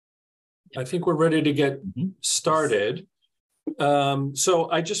I think we're ready to get started. So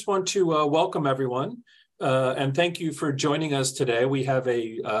I just want to welcome everyone and thank you for joining us today. We have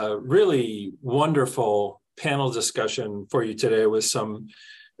a really wonderful panel discussion for you today with some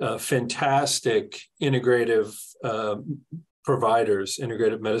fantastic integrative providers,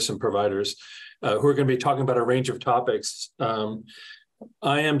 integrative medicine providers, who are going to be talking about a range of topics.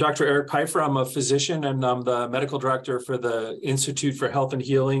 I am Dr. Eric Pifer. I'm a physician and I'm the medical director for the Institute for Health and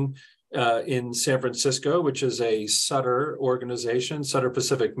Healing in San Francisco, which is a Sutter organization, Sutter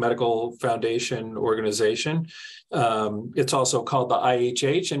Pacific Medical Foundation organization. It's also called the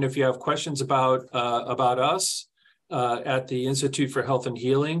IHH. And if you have questions about us at the Institute for Health and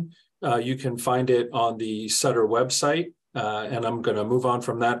Healing, you can find it on the Sutter website. And I'm going to move on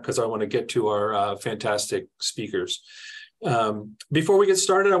from that because I want to get to our fantastic speakers. Before we get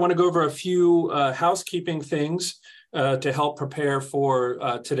started, I want to go over a few housekeeping things to help prepare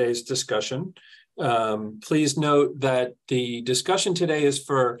for today's discussion. Please note that the discussion today is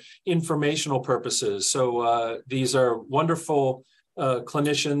for informational purposes. So these are wonderful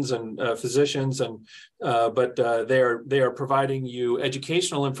clinicians and physicians, but they are providing you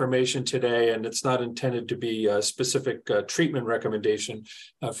educational information today, and it's not intended to be a specific treatment recommendation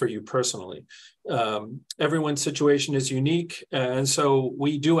for you personally. Everyone's situation is unique, and so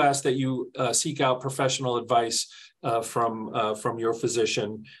we do ask that you seek out professional advice from your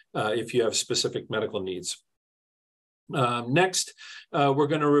physician if you have specific medical needs. Next, we're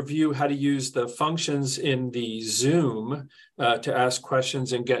going to review how to use the functions in the Zoom to ask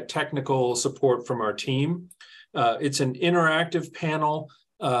questions and get technical support from our team. It's an interactive panel.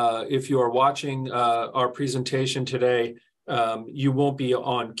 If you are watching our presentation today, you won't be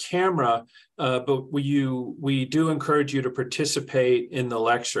on camera, but we do encourage you to participate in the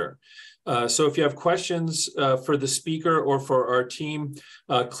lecture. So if you have questions for the speaker or for our team,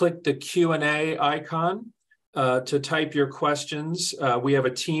 click the Q&A icon to type your questions. We have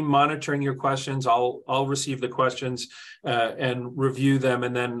a team monitoring your questions. I'll receive the questions and review them,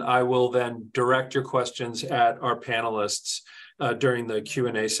 and then I will then direct your questions at our panelists during the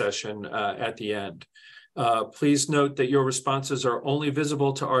Q&A session at the end. Please note that your responses are only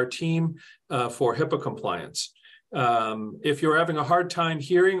visible to our team for HIPAA compliance. If you're having a hard time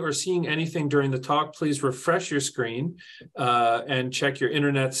hearing or seeing anything during the talk, please refresh your screen and check your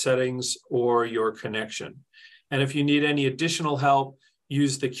internet settings or your connection. And if you need any additional help,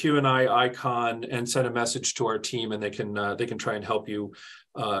 use the Q&A icon and send a message to our team, and they can try and help you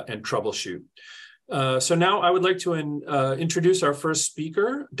and troubleshoot. So now I would like to introduce our first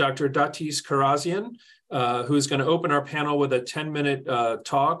speaker, Dr. Datis Kharrazian, who is going to open our panel with a 10-minute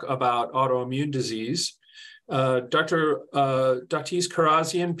talk about autoimmune disease. Dr. Datis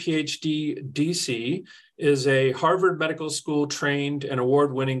Kharrazian, PhD, DC, is a Harvard Medical School trained and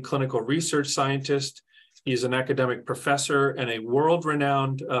award-winning clinical research scientist. He's an academic professor and a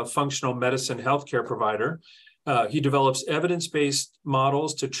world-renowned functional medicine healthcare provider. He develops evidence-based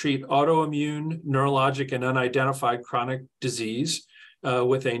models to treat autoimmune, neurologic, and unidentified chronic disease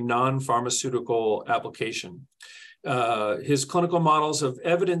with a non-pharmaceutical application. His clinical models of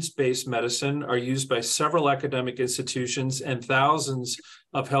evidence-based medicine are used by several academic institutions and thousands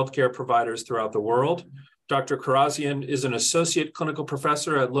of healthcare providers throughout the world. Dr. Kharrazian is an associate clinical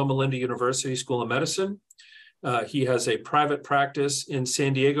professor at Loma Linda University School of Medicine. He has a private practice in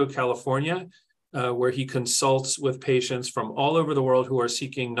San Diego, California, where he consults with patients from all over the world who are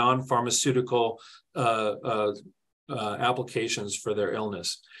seeking non-pharmaceutical applications for their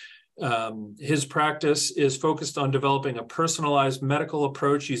illness. His practice is focused on developing a personalized medical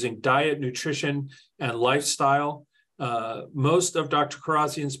approach using diet, nutrition, and lifestyle. Most of Dr.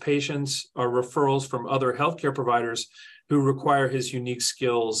 Kharrazian's patients are referrals from other healthcare providers who require his unique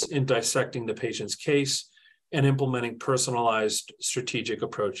skills in dissecting the patient's case and implementing personalized strategic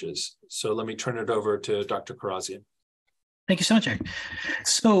approaches. So let me turn it over to Dr. Kharrazian. Thank you so much, Eric.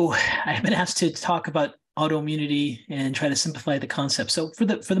 So I've been asked to talk about autoimmunity and try to simplify the concept. So for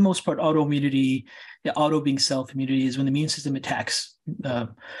the most part, autoimmunity, the auto being self-immunity, is when the immune system attacks a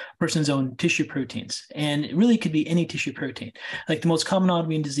person's own tissue proteins. And it really could be any tissue protein. Like the most common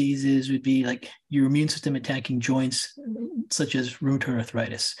autoimmune diseases would be like your immune system attacking joints, such as rheumatoid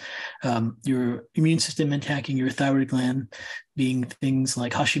arthritis. Your immune system attacking your thyroid gland, being things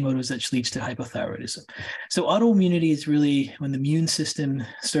like Hashimoto's, that leads to hypothyroidism. So autoimmunity is really when the immune system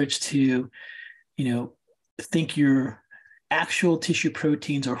starts to, think your actual tissue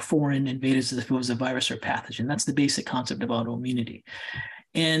proteins are foreign invaders as if it was a virus or pathogen. That's the basic concept of autoimmunity.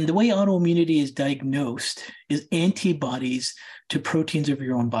 And the way autoimmunity is diagnosed is antibodies to proteins of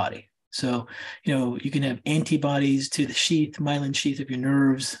your own body. So, you can have antibodies to the sheath, myelin sheath of your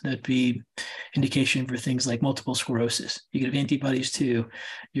nerves. That'd be indication for things like multiple sclerosis. You could have antibodies to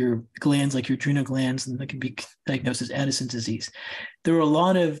your glands, like your adrenal glands, and that can be diagnosed as Addison's disease. There are a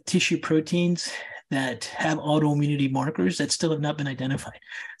lot of tissue proteins that have autoimmunity markers that still have not been identified.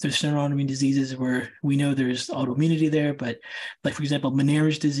 There's certain autoimmune diseases where we know there's autoimmunity there, but like, for example,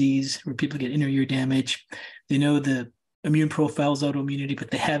 Meniere's disease, where people get inner ear damage, they know the immune profile is autoimmunity,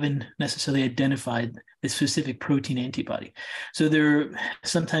 but they haven't necessarily identified the specific protein antibody. So there are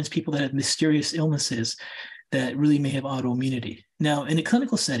sometimes people that have mysterious illnesses that really may have autoimmunity. Now, in a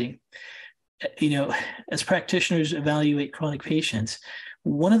clinical setting, as practitioners evaluate chronic patients,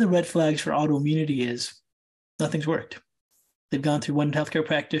 one of the red flags for autoimmunity is nothing's worked. They've gone through one healthcare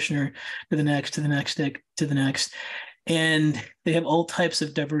practitioner to the next, to the next, to the next, and they have all types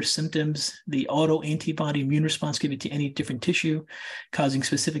of diverse symptoms. The autoantibody immune response can be to any different tissue, causing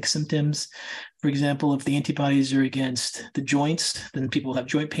specific symptoms. For example, if the antibodies are against the joints, then people will have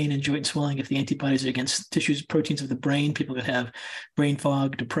joint pain and joint swelling. If the antibodies are against tissues, proteins of the brain, people could have brain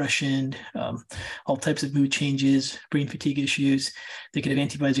fog, depression, all types of mood changes, brain fatigue issues. They could have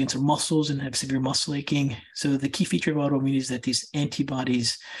antibodies against their muscles and have severe muscle aching. So the key feature of autoimmunity is that these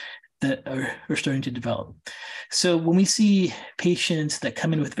antibodies that are starting to develop. So when we see patients that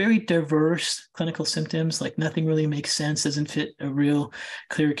come in with very diverse clinical symptoms, like nothing really makes sense, doesn't fit a real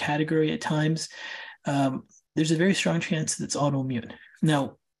clear category at times, there's a very strong chance that it's autoimmune.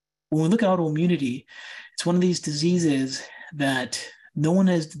 Now, when we look at autoimmunity, it's one of these diseases that no one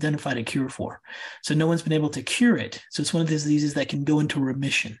has identified a cure for. So no one's been able to cure it. So it's one of these diseases that can go into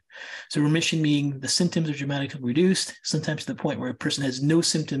remission. So remission meaning the symptoms are dramatically reduced, sometimes to the point where a person has no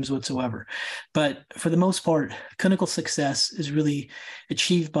symptoms whatsoever. But for the most part, clinical success is really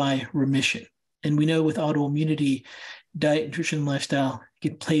achieved by remission. And we know with autoimmunity, diet, nutrition, and lifestyle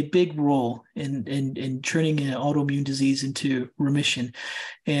can play a big role in turning an autoimmune disease into remission.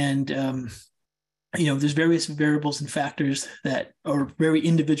 And there's various variables and factors that are very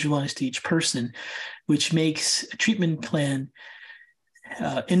individualized to each person, which makes a treatment plan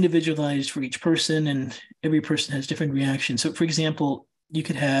individualized for each person, and every person has different reactions. So, for example, you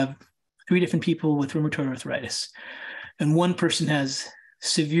could have 3 different people with rheumatoid arthritis, and one person has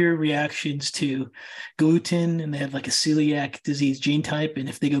severe reactions to gluten, and they have like a celiac disease gene type, and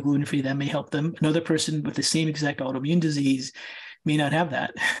if they go gluten-free, that may help them. Another person with the same exact autoimmune disease may not have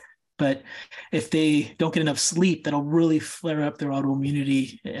that. But if they don't get enough sleep, that'll really flare up their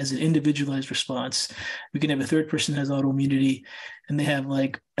autoimmunity as an individualized response. We can have a third person that has autoimmunity and they have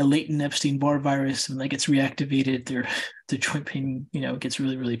like a latent Epstein-Barr virus, and that gets reactivated, their joint pain, gets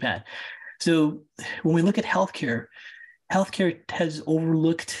really, really bad. So when we look at healthcare has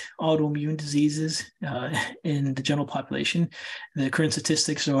overlooked autoimmune diseases in the general population. The current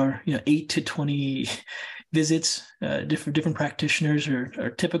statistics are, 8 to 20 visits. Different practitioners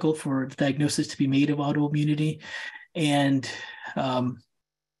are typical for the diagnosis to be made of autoimmunity. And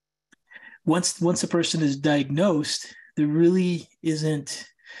once a person is diagnosed, there really isn't,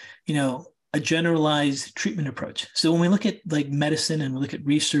 a generalized treatment approach. So when we look at like medicine and we look at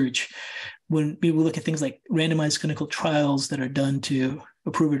research, when we look at things like randomized clinical trials that are done to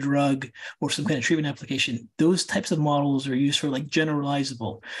approve a drug or some kind of treatment application, those types of models are used for like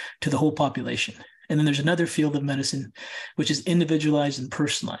generalizable to the whole population. And then there's another field of medicine, which is individualized and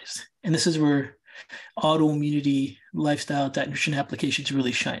personalized. And this is where autoimmunity, lifestyle, diet, nutrition applications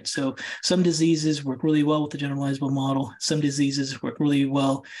really shine. So some diseases work really well with the generalizable model. Some diseases work really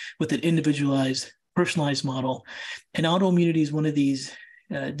well with an individualized, personalized model. And autoimmunity is one of these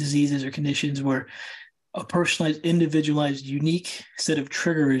diseases or conditions where a personalized, individualized, unique set of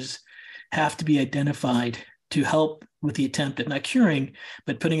triggers have to be identified to help with the attempt at not curing,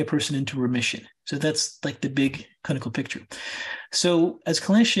 but putting a person into remission. So that's like the big clinical picture. So as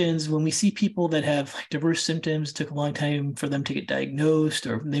clinicians, when we see people that have diverse symptoms, it took a long time for them to get diagnosed,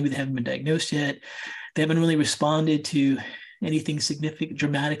 or maybe they haven't been diagnosed yet, they haven't really responded to anything significant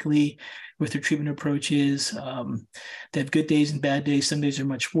dramatically with their treatment approaches. They have good days and bad days. Some days are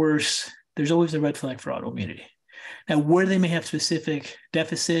much worse. There's always a red flag for autoimmunity. Now, where they may have specific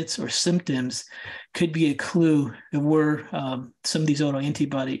deficits or symptoms could be a clue of where some of these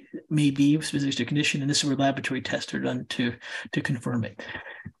autoantibody may be specific to condition, and this is where laboratory tests are done to confirm it.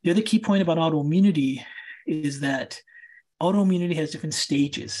 The other key point about autoimmunity is that autoimmunity has different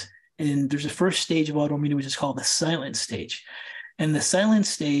stages. And there's a first stage of autoimmunity, which is called the silent stage. And the silent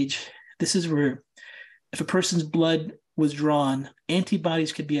stage, this is where if a person's blood was drawn,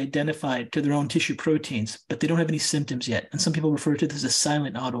 antibodies could be identified to their own tissue proteins, but they don't have any symptoms yet. And some people refer to this as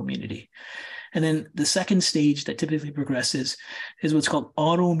silent autoimmunity. And then the second stage that typically progresses is what's called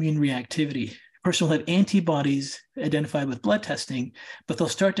autoimmune reactivity. A person will have antibodies identified with blood testing, but they'll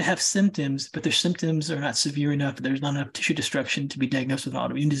start to have symptoms, but their symptoms are not severe enough. There's not enough tissue destruction to be diagnosed with an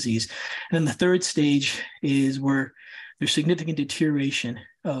autoimmune disease. And then the third stage is where there's significant deterioration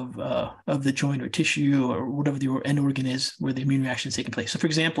of the joint or tissue or whatever the end organ is where the immune reaction is taking place. So for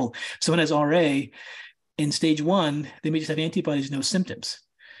example, someone has RA in stage 1, they may just have antibodies, no symptoms.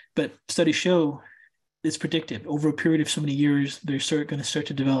 But studies show it's predictive. Over a period of so many years, they're going to start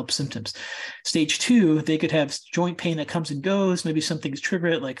to develop symptoms. Stage 2, they could have joint pain that comes and goes. Maybe something's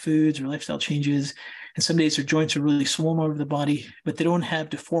triggered it, like foods or lifestyle changes. And some days their joints are really swollen all over the body, but they don't have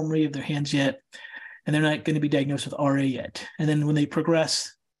deformity of their hands yet. And they're not going to be diagnosed with RA yet. And then when they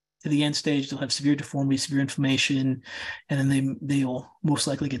progress to the end stage, they'll have severe deformity, severe inflammation, and then they'll most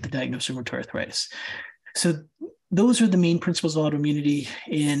likely get the diagnosis of rheumatoid arthritis. So those are the main principles of autoimmunity.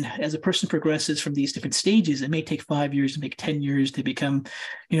 And as a person progresses from these different stages, it may take 5 years, it may take 10 years to become,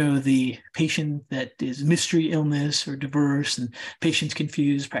 the patient that is mystery illness or diverse, and patients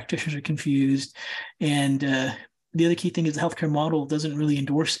confused, practitioners are confused. And the other key thing is the healthcare model doesn't really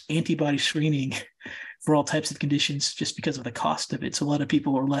endorse antibody screening for all types of conditions just because of the cost of it. So a lot of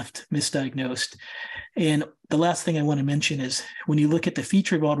people are left misdiagnosed. And the last thing I want to mention is when you look at the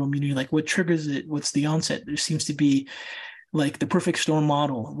feature of autoimmunity, like what triggers it, what's the onset, there seems to be like the perfect storm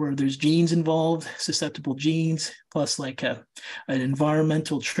model where there's genes involved, susceptible genes, plus like an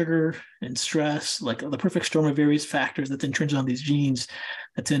environmental trigger and stress, like the perfect storm of various factors that then turns on these genes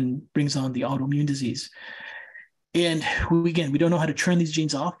that then brings on the autoimmune disease. And we don't know how to turn these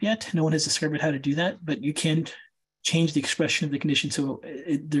genes off yet. No one has discovered how to do that, but you can change the expression of the condition so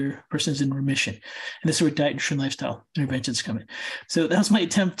their person is in remission. And this is where diet, nutrition, lifestyle interventions come in. So that was my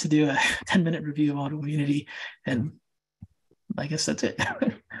attempt to do a 10-minute review of autoimmunity. And I guess that's it.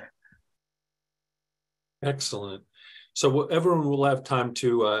 Excellent. So everyone will have time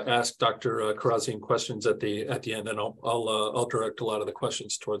to ask Dr. Kharrazian questions at the end, and I'll direct a lot of the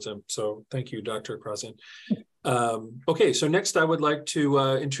questions towards him. So thank you, Dr. Kharrazian. Okay, so next I would like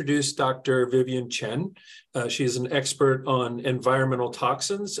to introduce Dr. Vivian Chen. She's an expert on environmental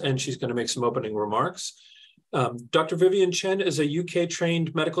toxins, and she's going to make some opening remarks. Dr. Vivian Chen is a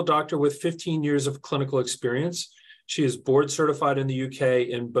UK-trained medical doctor with 15 years of clinical experience. She is board certified in the UK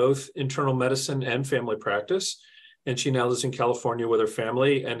in both internal medicine and family practice, and she now lives in California with her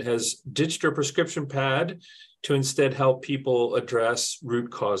family and has ditched her prescription pad to instead help people address root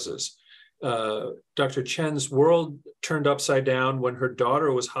causes. Dr. Chen's world turned upside down when her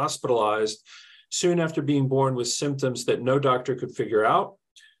daughter was hospitalized soon after being born with symptoms that no doctor could figure out,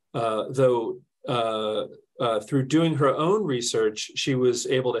 though through doing her own research, she was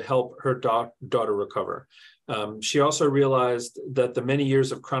able to help her daughter recover. She also realized that the many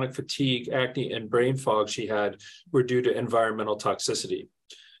years of chronic fatigue, acne, and brain fog she had were due to environmental toxicity.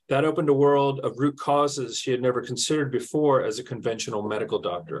 That opened a world of root causes she had never considered before as a conventional medical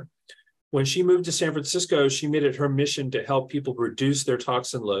doctor. When she moved to San Francisco, she made it her mission to help people reduce their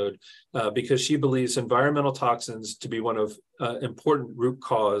toxin load because she believes environmental toxins to be one of important root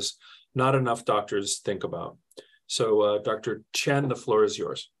cause not enough doctors think about. So Dr. Chen, the floor is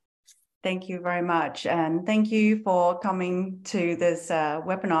yours. Thank you very much. And thank you for coming to this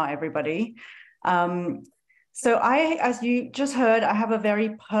webinar, everybody. So as you just heard, I have a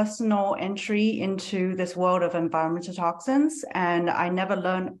very personal entry into this world of environmental toxins, and I never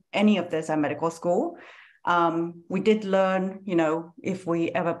learned any of this at medical school. We did learn, if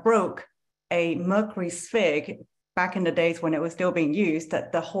we ever broke a mercury sphere back in the days when it was still being used,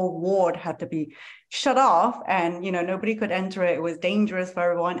 that the whole ward had to be shut off and, nobody could enter it. It was dangerous for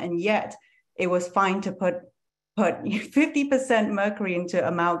everyone. And yet it was fine to put 50% mercury into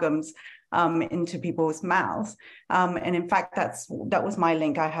amalgams into people's mouths. And in fact, that was my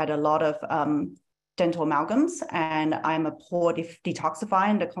link. I had a lot of dental amalgams, and I'm a poor detoxifier,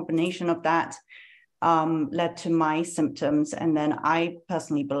 and the combination of that led to my symptoms. And then I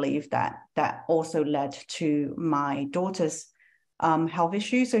personally believe that also led to my daughter's health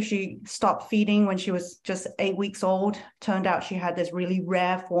issues. So she stopped feeding when she was just 8 weeks old. Turned out she had this really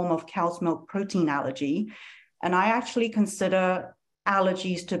rare form of cow's milk protein allergy. And I actually consider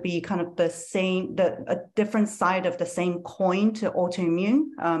allergies to be kind of a different side of the same coin to autoimmune.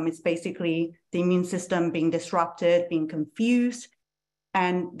 It's basically the immune system being disrupted, being confused.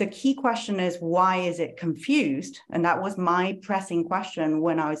 And the key question is, why is it confused? And that was my pressing question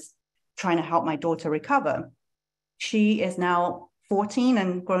when I was trying to help my daughter recover. She is now 14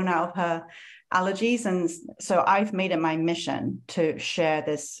 and grown out of her allergies. And so I've made it my mission to share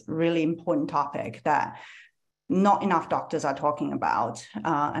this really important topic, that not enough doctors are talking about,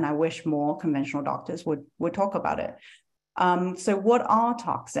 and I wish more conventional doctors would talk about it. So what are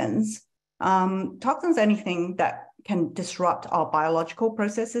toxins? Toxins are anything that can disrupt our biological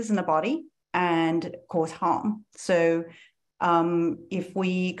processes in the body and cause harm. So if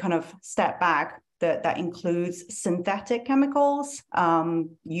we kind of step back, that includes synthetic chemicals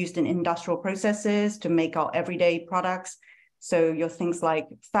used in industrial processes to make our everyday products. So your things like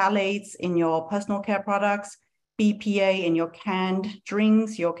phthalates in your personal care products, BPA in your canned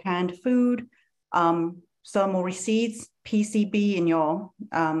drinks, your canned food, thermal receipts, PCB in your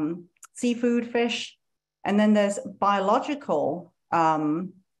seafood, fish. And then there's biological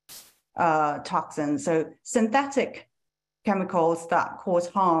toxins. So synthetic chemicals that cause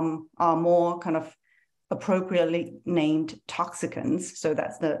harm are more kind of appropriately named toxicants. So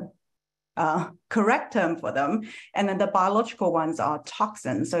that's the correct term for them. And then the biological ones are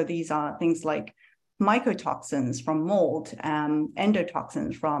toxins. So these are things like mycotoxins from mold,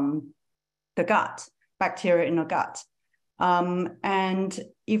 endotoxins from the gut, bacteria in the gut. And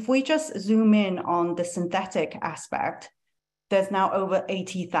if we just zoom in on the synthetic aspect, there's now over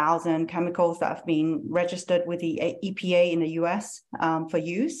 80,000 chemicals that have been registered with the EPA in the US for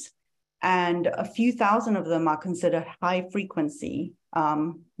use. And a few thousand of them are considered high frequency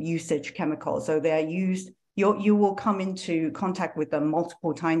usage chemicals. So they're used, you will come into contact with them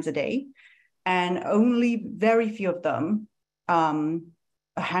multiple times a day. And only very few of them, a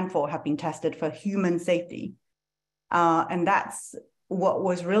handful, have been tested for human safety. And that's what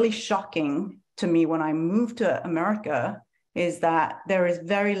was really shocking to me when I moved to America, is that there is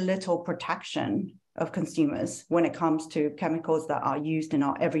very little protection of consumers when it comes to chemicals that are used in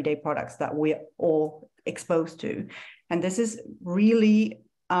our everyday products that we're all exposed to. And this is really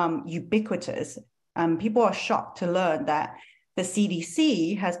ubiquitous. People are shocked to learn that the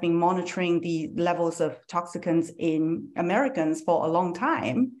CDC has been monitoring the levels of toxicants in Americans for a long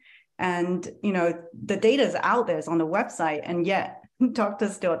time. And, you know, the data is out there, it's on the website, and yet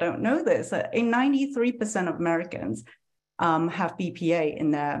doctors still don't know this. 93% of Americans have BPA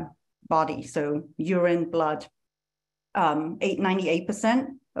in their body, so urine, blood. 98%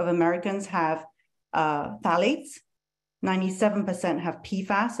 of Americans have phthalates. 97% have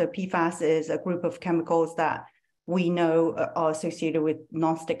PFAS. So PFAS is a group of chemicals that we know are associated with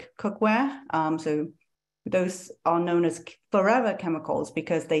nonstick cookware. So those are known as forever chemicals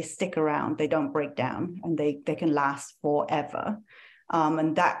because they stick around, they don't break down, and they can last forever.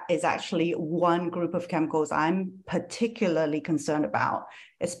 And that is actually one group of chemicals I'm particularly concerned about,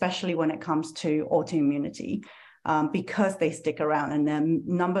 especially when it comes to autoimmunity, because they stick around, and there are a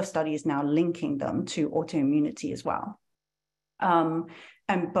number of studies now linking them to autoimmunity as well.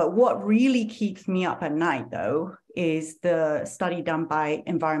 But what really keeps me up at night, though, is the study done by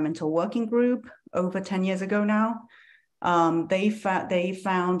Environmental Working Group over 10 years ago now. They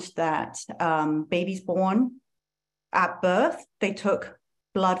found that babies born at birth, they took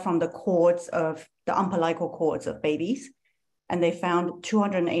blood from the cords of the umbilical cords of babies, and they found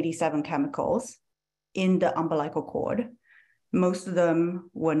 287 chemicals in the umbilical cord. Most of them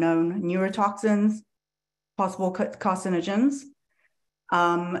were known neurotoxins, possible carcinogens.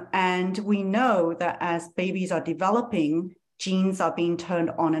 And we know that as babies are developing, genes are being turned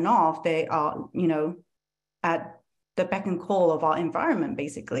on and off. They are, you know, at the beck and call of our environment,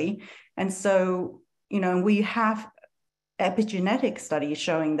 basically. And so, you know, we have epigenetic studies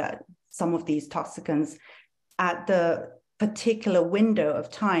showing that some of these toxicants at the particular window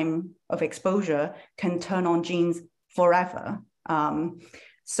of time of exposure can turn on genes forever.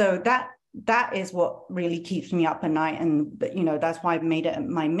 So that is what really keeps me up at night. And, you know, that's why I've made it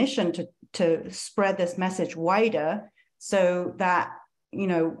my mission to spread this message wider so that, you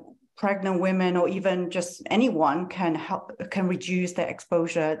know, pregnant women or even just anyone can reduce their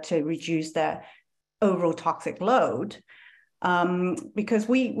exposure to reduce their overall toxic load. Because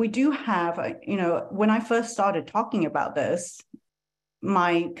we do have, you know, when I first started talking about this,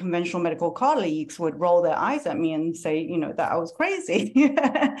 my conventional medical colleagues would roll their eyes at me and say, you know, that I was crazy.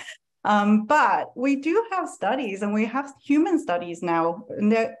 But we do have studies, and we have human studies now,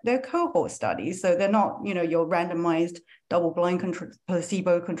 and they're cohort studies. So they're not, you know, your randomized double-blind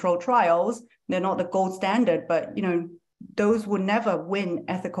placebo-controlled trials. They're not the gold standard, but, you know, those would never win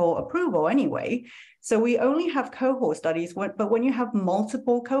ethical approval anyway. So we only have cohort studies, but when you have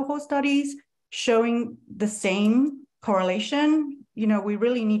multiple cohort studies showing the same correlation, you know, we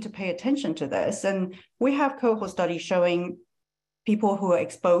really need to pay attention to this. And we have cohort studies showing people who are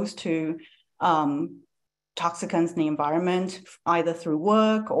exposed to toxicants in the environment, either through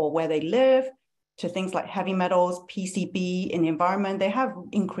work or where they live, to things like heavy metals, PCB in the environment, they have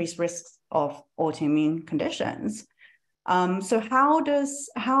increased risks of autoimmune conditions. So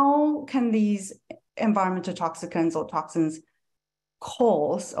how can these environmental toxicants or toxins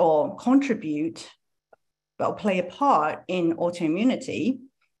cause or contribute or play a part in autoimmunity?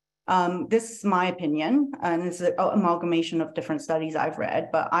 This is my opinion, and it's an amalgamation of different studies I've read,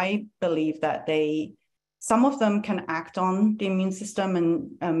 but I believe that some of them can act on the immune system,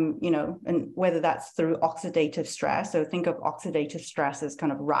 and and whether that's through oxidative stress. So think of oxidative stress as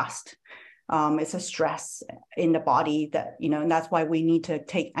kind of rust. It's a stress in the body that, and that's why we need to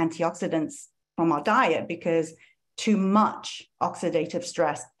take antioxidants from our diet, because too much oxidative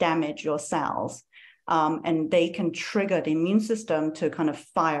stress damage your cells, and they can trigger the immune system to kind of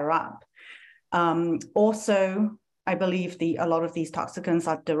fire up. Also, I believe a lot of these toxicants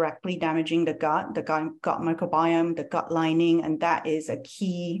are directly damaging the gut microbiome, the gut lining, and that is a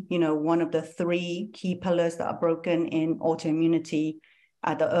key, one of the 3 key pillars that are broken in autoimmunity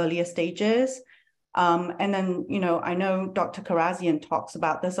at the earlier stages. And then, I know Dr. Kharrazian talks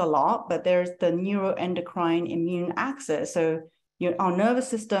about this a lot, but there's the neuroendocrine immune axis. So our nervous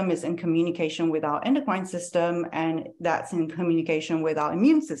system is in communication with our endocrine system, and that's in communication with our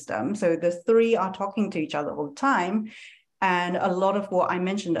immune system. So the 3 are talking to each other all the time. And a lot of what I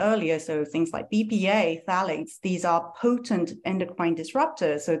mentioned earlier, so things like BPA, phthalates, these are potent endocrine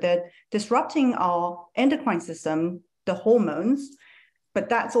disruptors. So they're disrupting our endocrine system, the hormones, but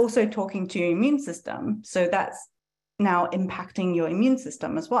that's also talking to your immune system. So that's now impacting your immune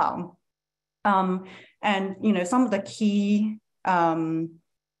system as well. And, some of the key toxicants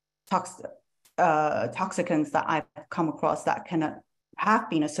that I've come across that have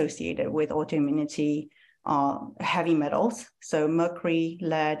been associated with autoimmunity are heavy metals. So mercury,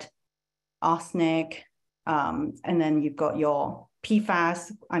 lead, arsenic, and then you've got your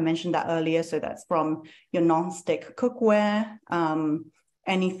PFAS. I mentioned that earlier. So that's from your non-stick cookware,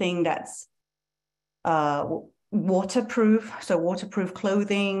 anything that's waterproof, so waterproof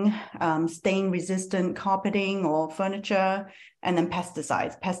clothing, stain-resistant carpeting or furniture, and then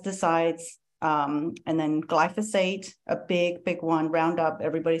pesticides, and then glyphosate, a big one, Roundup,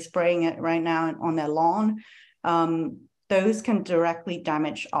 everybody's spraying it right now on their lawn. Those can directly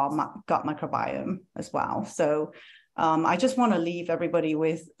damage our gut microbiome as well. So I just want to leave everybody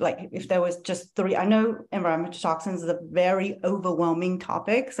with, if there was just 3, I know environmental toxins is a very overwhelming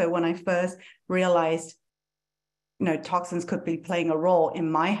topic. So when I first realized toxins could be playing a role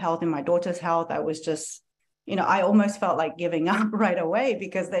in my health, in my daughter's health, I was just, I almost felt like giving up right away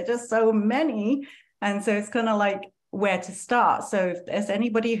because there are just so many. And so it's kind of like where to start. So if there's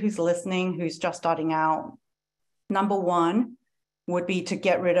anybody who's listening, who's just starting out, number 1 would be to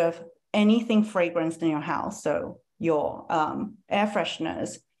get rid of anything fragranced in your house. So your air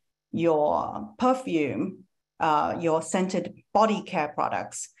fresheners, your perfume, your scented body care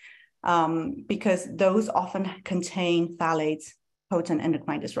products, because those often contain phthalates, potent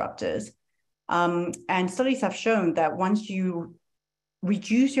endocrine disruptors. And studies have shown that once you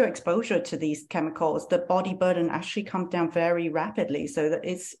reduce your exposure to these chemicals, the body burden actually comes down very rapidly. So that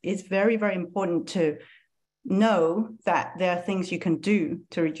it's very, very important to know that there are things you can do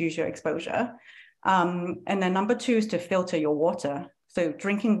to reduce your exposure. And then number 2 is to filter your water. So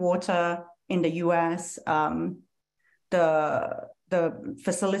drinking water in the US, the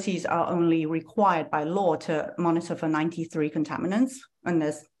facilities are only required by law to monitor for 93 contaminants, and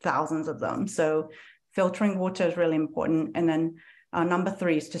there's thousands of them. So filtering water is really important. And then number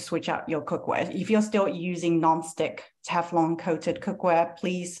 3 is to switch out your cookware. If you're still using non-stick Teflon coated cookware,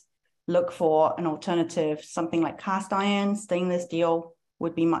 please look for an alternative. Something like cast iron, stainless steel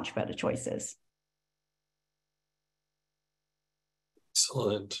would be much better choices.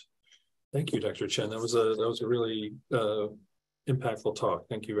 Excellent. Thank you, Dr. Chen. That was a really impactful talk.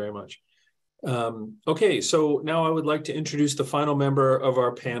 Thank you very much. Okay, so now I would like to introduce the final member of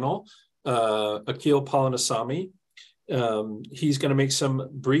our panel, Akhil Palanisamy. He's going to make some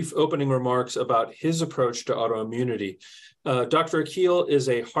brief opening remarks about his approach to autoimmunity. Dr. Akhil is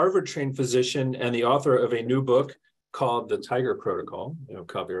a Harvard-trained physician and the author of a new book called The Tiger Protocol.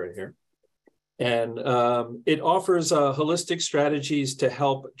 Copy right here. And it offers holistic strategies to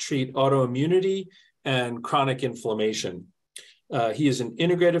help treat autoimmunity and chronic inflammation. He is an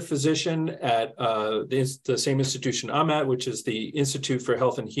integrative physician at the same institution I'm at, which is the Institute for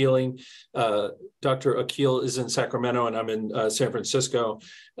Health and Healing. Dr. Akhil is in Sacramento and I'm in San Francisco.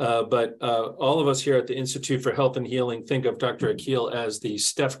 But all of us here at the Institute for Health and Healing think of Dr. Akhil as the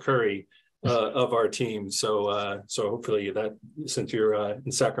Steph Curry of our team. So so hopefully that, since you're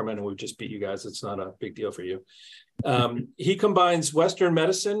in Sacramento, we've just beat you guys, it's not a big deal for you. He combines Western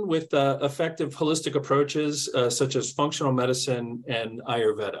medicine with effective holistic approaches such as functional medicine and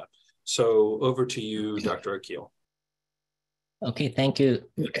Ayurveda. So over to you, Dr. Akil. Okay, thank you.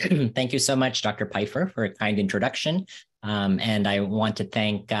 Thank you so much, Dr. Pifer, for a kind introduction. And I want to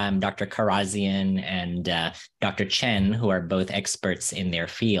thank Dr. Kharrazian and Dr. Chen, who are both experts in their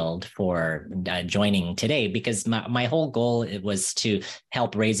field, for joining today, because my whole goal was to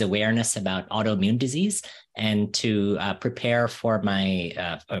help raise awareness about autoimmune disease and to prepare for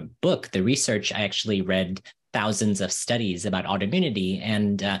my book, the research. I actually read thousands of studies about autoimmunity,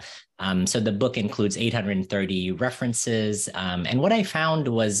 and so the book includes 830 references. And what I found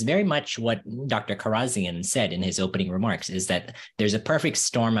was very much what Dr. Kharrazian said in his opening remarks, is that there's a perfect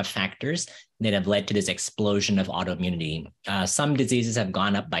storm of factors that have led to this explosion of autoimmunity. Some diseases have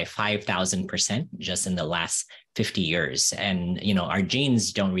gone up by 5,000% just in the last 50 years. And, you know, our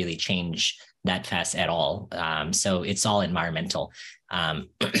genes don't really change that fast at all. So it's all environmental.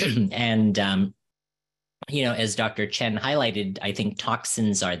 You know, as Dr. Chen highlighted, I think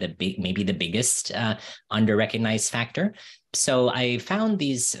toxins are maybe the biggest under-recognized factor. So I found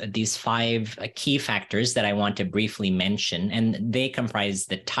these 5 key factors that I want to briefly mention, and they comprise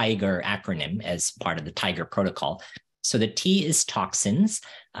the TIGER acronym as part of the TIGER protocol. So the T is toxins.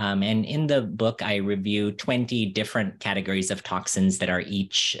 And in the book, I review 20 different categories of toxins that are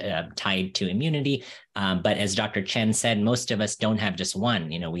each tied to immunity. But as Dr. Chen said, most of us don't have just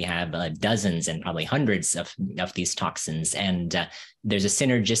one. You know, we have dozens and probably hundreds of these toxins. And there's a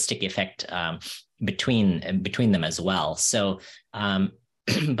synergistic effect between them as well. So,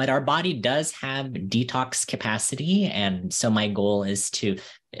 but our body does have detox capacity. And so my goal is to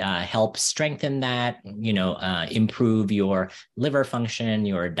help strengthen that, you know, improve your liver function,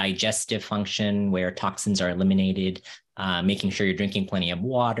 your digestive function, where toxins are eliminated, making sure you're drinking plenty of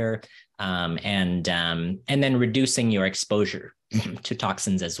water, and then reducing your exposure to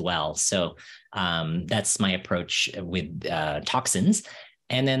toxins as well. So that's my approach with toxins.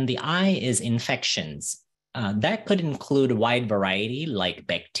 And then the I is infections. That could include a wide variety like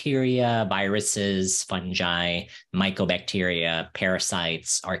bacteria, viruses, fungi, mycobacteria,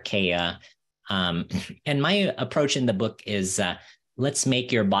 parasites, archaea. And my approach in the book is let's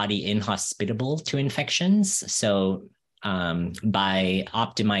make your body inhospitable to infections. So by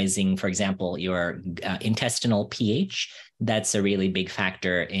optimizing, for example, your intestinal pH, that's a really big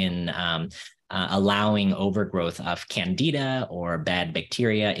factor in allowing overgrowth of candida or bad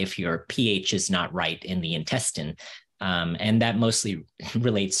bacteria if your pH is not right in the intestine. And that mostly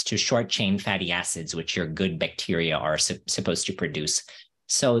relates to short chain fatty acids, which your good bacteria are supposed to produce.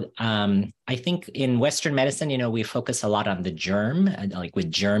 So I think in Western medicine, you know, we focus a lot on the germ, like with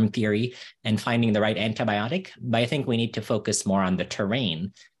germ theory and finding the right antibiotic. But I think we need to focus more on the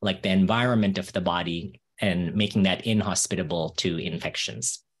terrain, like the environment of the body, and making that inhospitable to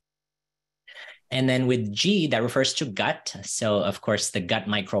infections. And then with G, that refers to gut. So of course, the gut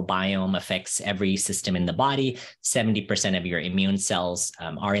microbiome affects every system in the body. 70% of your immune cells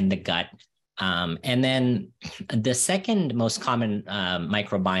are in the gut. And then the second most common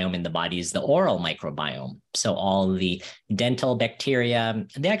microbiome in the body is the oral microbiome. So all the dental bacteria,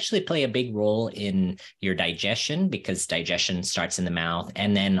 they actually play a big role in your digestion, because digestion starts in the mouth,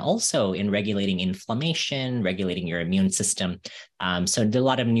 and then also in regulating inflammation, regulating your immune system. So there's a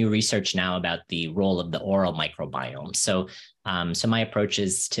lot of new research now about the role of the oral microbiome. So my approach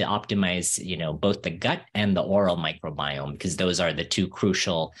is to optimize, you know, both the gut and the oral microbiome, because those are the two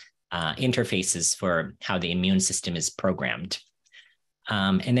crucial interfaces for how the immune system is programmed.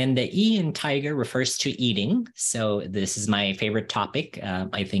 And then the E in TIGER refers to eating. So this is my favorite topic.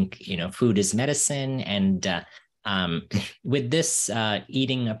 I think, you know, food is medicine. And with this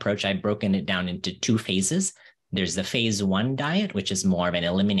eating approach, I've broken it down into 2 phases. There's the phase 1 diet, which is more of an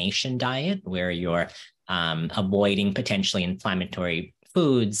elimination diet, where you're avoiding potentially inflammatory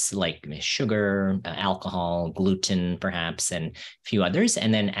foods like sugar, alcohol, gluten, perhaps, and a few others,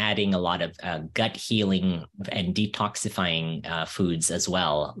 and then adding a lot of gut healing and detoxifying foods as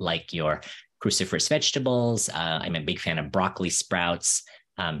well, like your cruciferous vegetables. I'm a big fan of broccoli sprouts,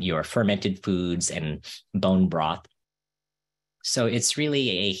 your fermented foods, and bone broth. So it's really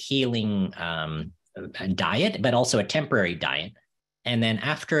a healing diet, but also a temporary diet. And then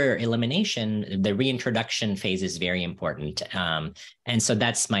after elimination, the reintroduction phase is very important. And so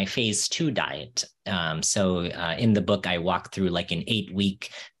that's my phase 2 diet. In the book, I walk through like an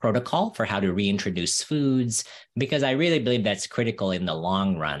 8-week protocol for how to reintroduce foods, because I really believe that's critical in the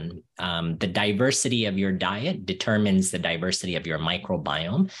long run. The diversity of your diet determines the diversity of your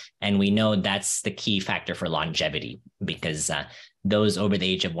microbiome. And we know that's the key factor for longevity, because those over the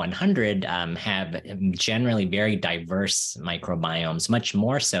age of 100 have generally very diverse microbiomes, much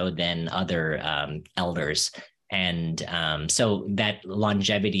more so than other elders. And so that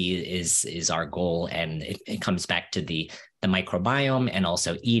longevity is our goal, and it comes back to the microbiome, and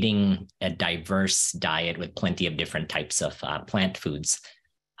also eating a diverse diet with plenty of different types of plant foods.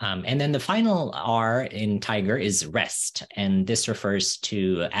 And then the final R in Tiger is rest, and this refers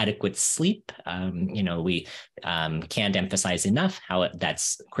to adequate sleep. We can't emphasize enough how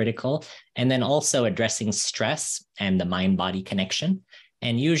that's critical, and then also addressing stress and the mind-body connection.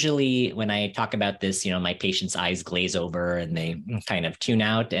 And usually when I talk about this, my patients' eyes glaze over and they kind of tune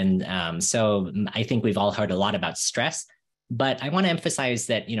out. And so I think we've all heard a lot about stress, but I want to emphasize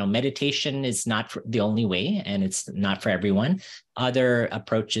that, meditation is not the only way, and it's not for everyone. Other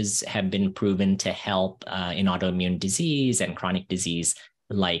approaches have been proven to help in autoimmune disease and chronic disease,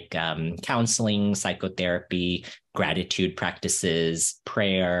 like counseling, psychotherapy, gratitude practices,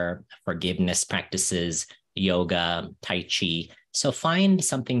 prayer, forgiveness practices, yoga, Tai Chi. So find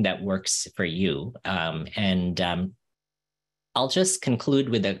something that works for you. I'll just conclude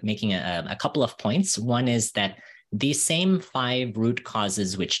with making a couple of points. One is that these same 5 root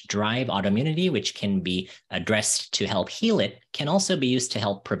causes which drive autoimmunity, which can be addressed to help heal it, can also be used to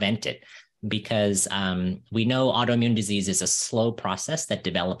help prevent it. Because we know autoimmune disease is a slow process that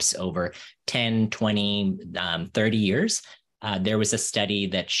develops over 10, 20, 30 years. There was a study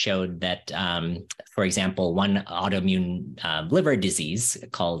that showed that, for example, one autoimmune liver disease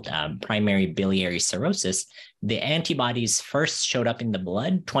called primary biliary cirrhosis, the antibodies first showed up in the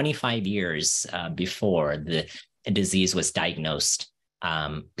blood 25 years before the disease was diagnosed.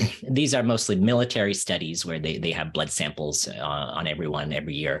 These are mostly military studies where they have blood samples on everyone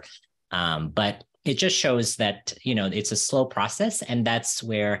every year. But it just shows that, it's a slow process, and that's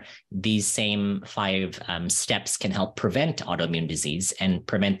where these same 5 steps can help prevent autoimmune disease and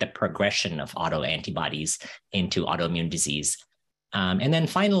prevent the progression of autoantibodies into autoimmune disease. And then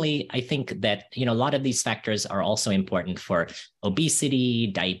finally, I think that, a lot of these factors are also important for obesity,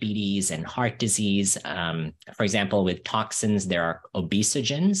 diabetes, and heart disease. For example, with toxins, there are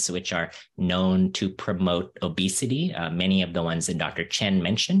obesogens, which are known to promote obesity, many of the ones that Dr. Chen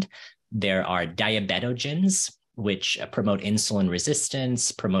mentioned. There are diabetogens, which promote insulin resistance,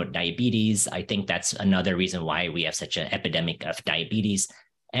 promote diabetes. I think that's another reason why we have such an epidemic of diabetes.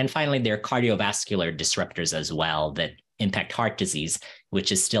 And finally, there are cardiovascular disruptors as well that impact heart disease,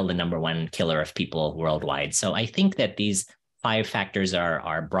 which is still the #1 killer of people worldwide. So I think that these 5 factors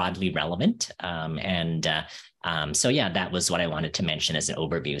are broadly relevant. So yeah, that was what I wanted to mention as an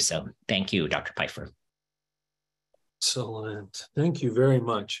overview. So thank you, Dr. Pifer. Excellent. Thank you very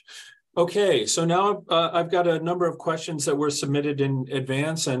much. Okay, so now I've got a number of questions that were submitted in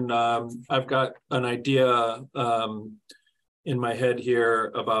advance, and I've got an idea in my head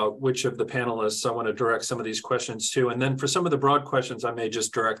here about which of the panelists I want to direct some of these questions to. And then for some of the broad questions, I may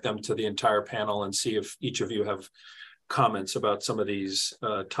just direct them to the entire panel and see if each of you have comments about some of these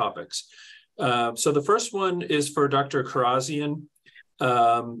topics. So the first one is for Dr. Kharrazian.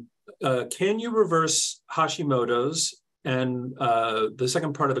 Can you reverse Hashimoto's? And the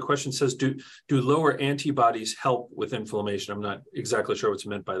second part of the question says, do lower antibodies help with inflammation? I'm not exactly sure what's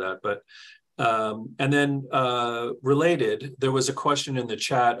meant by that, but and then related, there was a question in the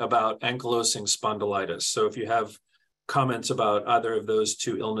chat about ankylosing spondylitis. So if you have comments about either of those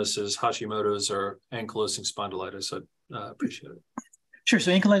 2 illnesses, Hashimoto's or ankylosing spondylitis, I'd appreciate it. Sure.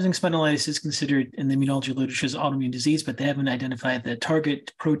 So ankylosing spondylitis is considered in the immunology literature as autoimmune disease, but they haven't identified the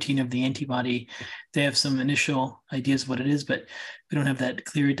target protein of the antibody. They have some initial ideas of what it is, but we don't have that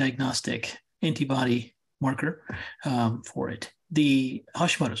clear diagnostic antibody marker for it. The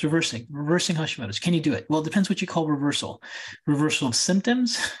Hashimoto's, reversing Hashimoto's. Can you do it? Well, it depends what you call reversal. Reversal of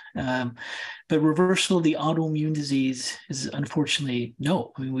symptoms, but reversal of the autoimmune disease is unfortunately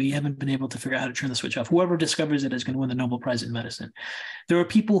no. I mean, we haven't been able to figure out how to turn the switch off. Whoever discovers it is going to win the Nobel Prize in medicine. There are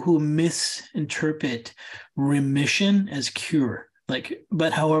people who misinterpret remission as cure.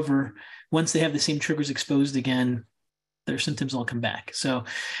 But however, once they have the same triggers exposed again, their symptoms all come back. So,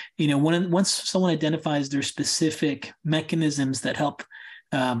 once someone identifies their specific mechanisms that help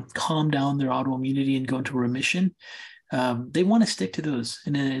calm down their autoimmunity and go into remission, they want to stick to those,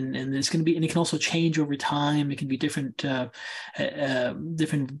 and it's going to be, and it can also change over time. It can be different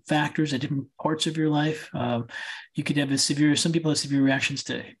different factors at different parts of your life. You could have some people have severe reactions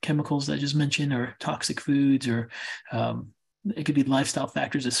to chemicals that I just mentioned, or toxic foods, or it could be lifestyle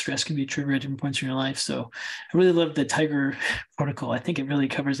factors. Of stress can be a trigger at different points in your life. So I really love the Tiger protocol. I think it really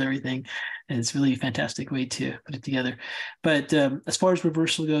covers everything. And it's really a fantastic way to put it together. But as far as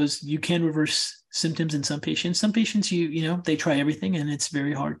reversal goes, you can reverse symptoms in some patients. Some patients, they try everything and it's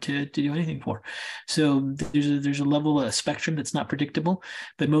very hard to do anything for. So there's a level, a spectrum that's not predictable,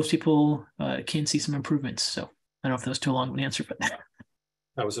 but most people can see some improvements. So I don't know if that was too long of an answer, but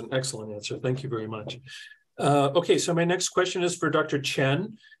that was an excellent answer. Thank you very much. Okay, so my next question is for Dr.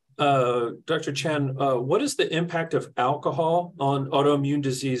 Chen. Dr. Chen, what is the impact of alcohol on autoimmune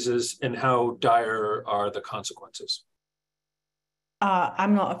diseases and how dire are the consequences?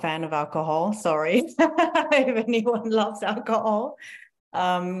 I'm not a fan of alcohol, sorry, if anyone loves alcohol.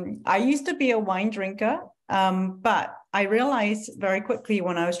 I used to be a wine drinker, but I realized very quickly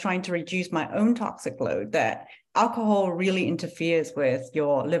when I was trying to reduce my own toxic load that alcohol really interferes with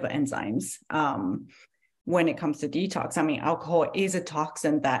your liver enzymes. When it comes to detox, I mean, alcohol is a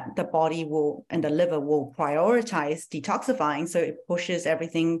toxin that the body will and the liver will prioritize detoxifying. So it pushes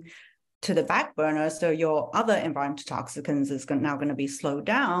everything to the back burner. So your other environmental toxins is now going to be slowed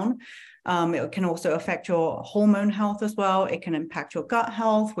down. It can also affect your hormone health as well. It can impact your gut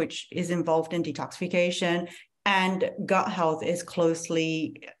health, which is involved in detoxification. And gut health is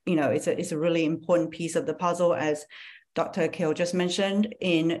closely, it's a really important piece of the puzzle, as Dr. Akhil just mentioned,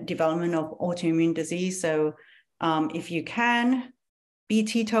 in development of autoimmune disease. So if you can be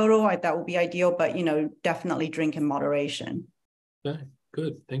teetotal, that would be ideal, but, definitely drink in moderation. Okay,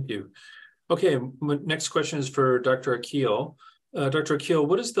 good. Thank you. Okay, my next question is for Dr. Akhil. Dr. Akhil,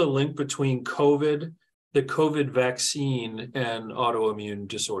 what is the link between the COVID vaccine, and autoimmune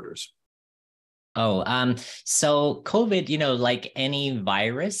disorders? So COVID, like any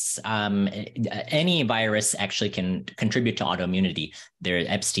virus actually can contribute to autoimmunity. There's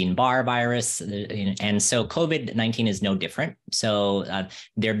Epstein-Barr virus, and so COVID-19 is no different. So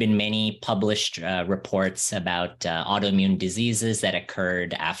there have been many published reports about autoimmune diseases that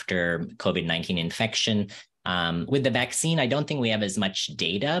occurred after COVID-19 infection. With the vaccine, I don't think we have as much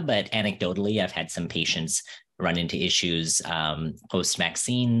data, but anecdotally, I've had some patients run into issues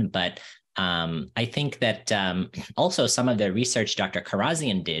post-vaccine, but I think that also some of the research Dr.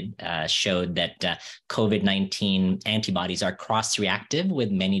 Kharrazian did showed that COVID-19 antibodies are cross-reactive with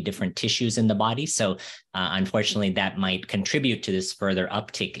many different tissues in the body. So unfortunately, that might contribute to this further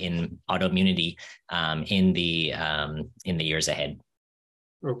uptick in autoimmunity in the years ahead.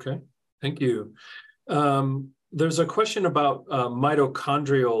 Okay, thank you. There's a question about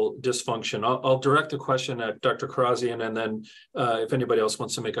mitochondrial dysfunction. I'll direct the question at Dr. Kharrazian, and then if anybody else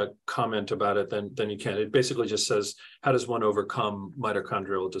wants to make a comment about it, then you can. It basically just says, how does one overcome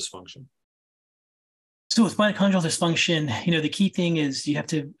mitochondrial dysfunction? So with mitochondrial dysfunction, the key thing is you have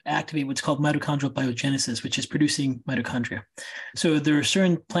to activate what's called mitochondrial biogenesis, which is producing mitochondria. So there are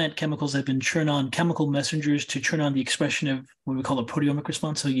certain plant chemicals that have been turned on, chemical messengers to turn on the expression of what we call a proteomic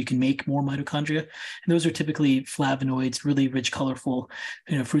response, so you can make more mitochondria. And those are typically flavonoids, really rich, colorful,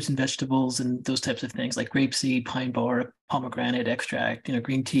 fruits and vegetables and those types of things like grapeseed, pine bar, pomegranate extract,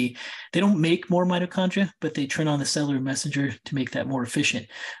 green tea. They don't make more mitochondria, but they turn on the cellular messenger to make that more efficient.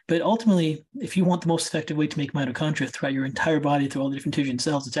 But ultimately, if you want the most effective way to make mitochondria throughout your entire body, through all the different tissues and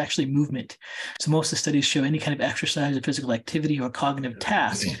cells, it's actually movement. So most of the studies show any kind of exercise or physical activity or cognitive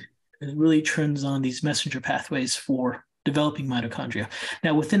task that really turns on these messenger pathways for developing mitochondria.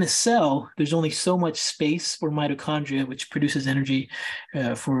 Now, within a cell, there's only so much space for mitochondria, which produces energy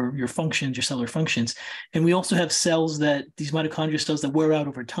for your functions, your cellular functions. And we also have these mitochondria cells that wear out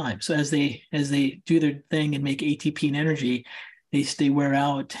over time. So as they do their thing and make ATP and energy, they wear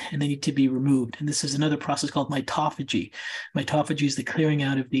out and they need to be removed. And this is another process called mitophagy. Mitophagy is the clearing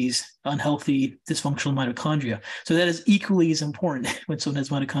out of these unhealthy, dysfunctional mitochondria. So that is equally as important when someone has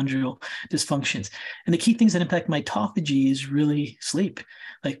mitochondrial dysfunctions. And the key things that impact mitophagy is really sleep.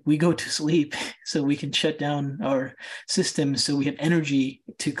 Like we go to sleep so we can shut down our systems so we have energy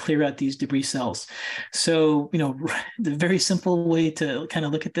to clear out these debris cells. So, the very simple way to kind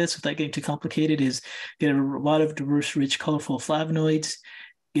of look at this without getting too complicated is get a lot of diverse, rich, colorful flavonoids,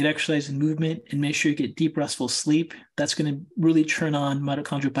 get exercise and movement, and make sure you get deep, restful sleep. That's going to really turn on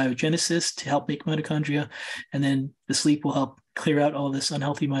mitochondrial biogenesis to help make mitochondria. And then the sleep will help clear out all this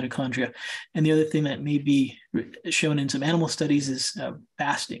unhealthy mitochondria. And the other thing that may be shown in some animal studies is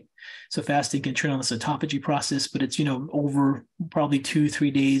fasting. So fasting can turn on this autophagy process, but it's, over probably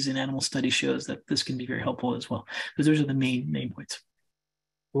 2-3 days in animal study shows that this can be very helpful as well. Because those are the main points.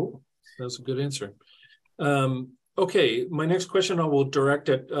 Cool. That's a good answer. Okay, my next question I will direct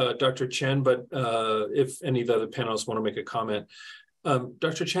at Dr. Chen, but if any of the other panelists want to make a comment.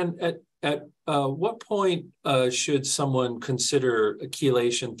 Dr. Chen, at what point should someone consider a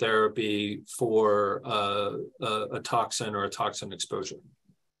chelation therapy for a toxin or a toxin exposure?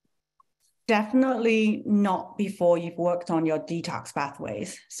 Definitely not before you've worked on your detox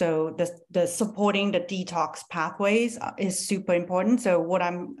pathways. So the supporting the detox pathways is super important. So what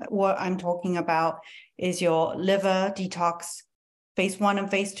I'm talking about is your liver detox, phase 1 and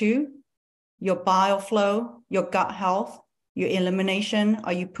phase 2, your bile flow, your gut health, your elimination.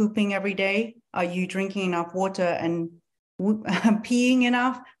 Are you pooping every day? Are you drinking enough water and peeing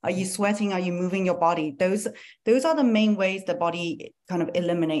enough? Are you sweating? Are you moving your body? Those are the main ways the body kind of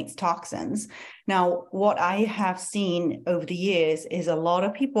eliminates toxins. Now, what I have seen over the years is a lot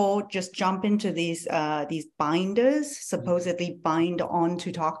of people just jump into these binders, supposedly bind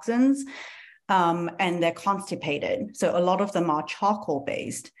onto toxins, and they're constipated. So a lot of them are charcoal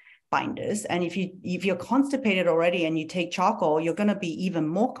based binders. And if you're constipated already and you take charcoal, you're going to be even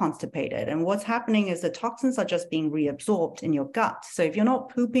more constipated. And what's happening is the toxins are just being reabsorbed in your gut. So if you're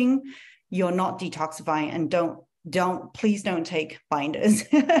not pooping, you're not detoxifying, and please don't take binders.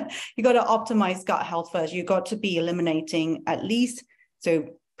 You got to optimize gut health first. You got to be eliminating at least, so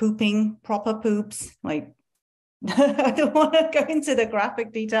pooping, proper poops, like I don't want to go into the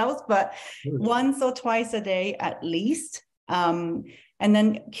graphic details, but once or twice a day at least. And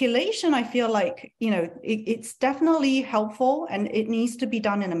then chelation, I feel like, it's definitely helpful, and it needs to be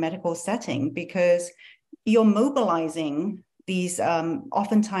done in a medical setting because you're mobilizing these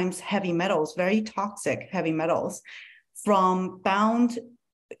oftentimes heavy metals, very toxic heavy metals, from bound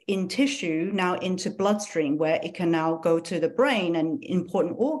in tissue now into bloodstream, where it can now go to the brain and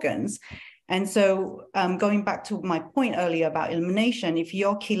important organs. And so going back to my point earlier about elimination, if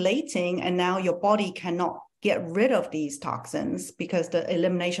you're chelating and now your body cannot get rid of these toxins because the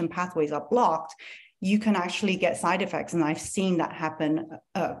elimination pathways are blocked, you can actually get side effects. And I've seen that happen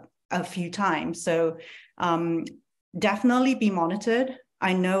a few times. So definitely be monitored.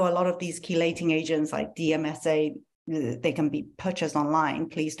 I know a lot of these chelating agents like DMSA, they can be purchased online.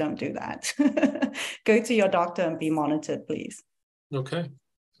 Please don't do that. Go to your doctor and be monitored, please. Okay.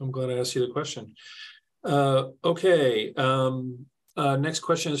 I'm glad I asked you the question. Okay. Next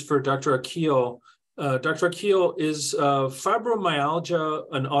question is for Dr. Akil. Dr. Akil, is fibromyalgia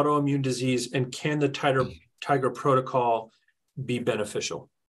an autoimmune disease, and can the Tiger protocol be beneficial?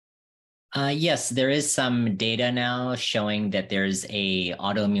 Yes, there is some data now showing that there's a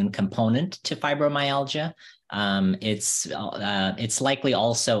autoimmune component to fibromyalgia. It's likely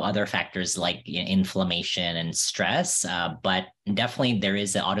also other factors like inflammation and stress, but definitely there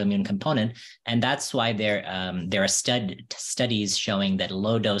is an autoimmune component, and that's why there are studies showing that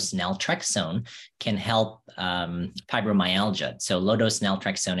low-dose naltrexone can help fibromyalgia. So low-dose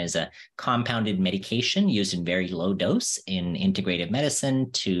naltrexone is a compounded medication used in very low dose in integrative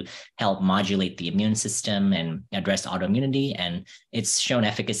medicine to help modulate the immune system and address autoimmunity, and it's shown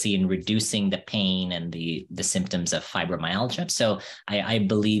efficacy in reducing the pain and the symptoms of fibromyalgia. So I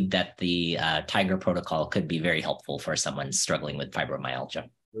believe that the Tiger protocol could be very helpful for someone struggling with fibromyalgia.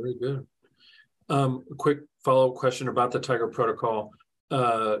 Very good. A quick follow-up question about the Tiger protocol.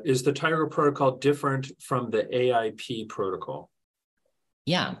 Is the Tiger protocol different from the AIP protocol?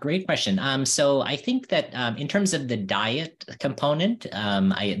 Yeah, great question. So I think that in terms of the diet component,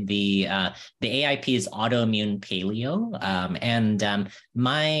 the AIP is autoimmune paleo, and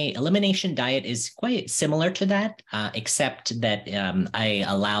my elimination diet is quite similar to that, except that I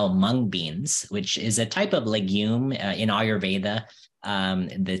allow mung beans, which is a type of legume in Ayurveda.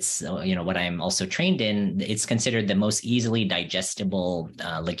 That's what I'm also trained in. It's considered the most easily digestible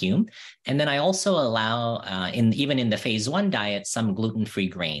legume. And then I also allow even in the phase 1 diet some gluten-free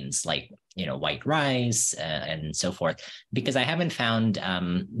grains like white rice and so forth, because I haven't found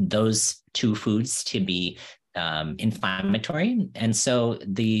those two foods to be inflammatory. And so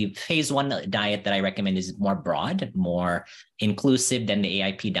the phase 1 diet that I recommend is more broad, more inclusive than the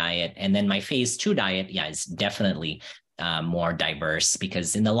AIP diet. And then my phase 2 diet, is definitely more diverse,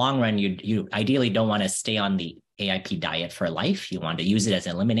 because in the long run, you ideally don't want to stay on the AIP diet for life. You want to use it as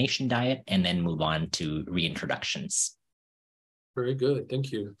an elimination diet and then move on to reintroductions. Very good.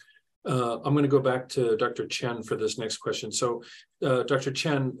 Thank you. I'm going to go back to Dr. Chen for this next question. So, Dr.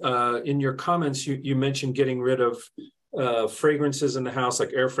 Chen, in your comments, you mentioned getting rid of fragrances in the house,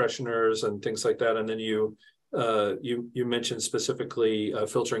 like air fresheners and things like that. And then you mentioned specifically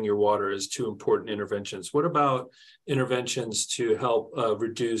filtering your water as two important interventions. What about interventions to help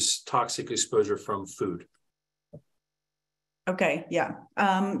reduce toxic exposure from food? Okay, yeah.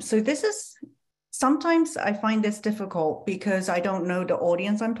 So this is, sometimes I find this difficult because I don't know the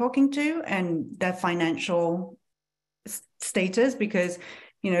audience I'm talking to and their financial status, because,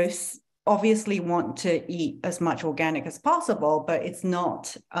 you know, obviously want to eat as much organic as possible, but it's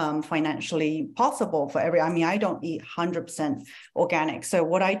not financially possible for I mean, I don't eat 100% organic. So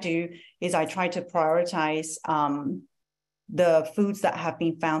what I do is I try to prioritize the foods that have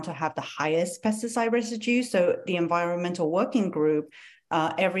been found to have the highest pesticide residue. So the Environmental Working Group,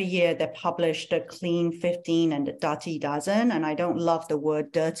 every year they publish the Clean 15 and the Dirty Dozen. And I don't love the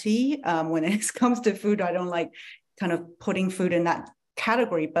word dirty when it comes to food. I don't like kind of putting food in that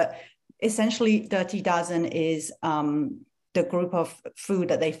category, but essentially Dirty Dozen is the group of food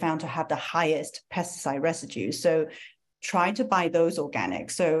that they found to have the highest pesticide residue. So try to buy those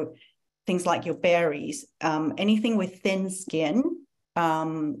organic. So things like your berries, anything with thin skin,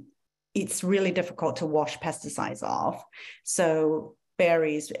 it's really difficult to wash pesticides off. So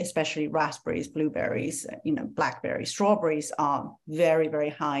berries, especially raspberries, blueberries, you know, blackberries, strawberries are very, very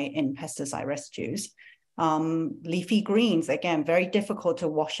high in pesticide residues. Leafy greens, again, very difficult to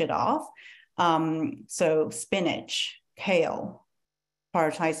wash it off. So spinach, kale,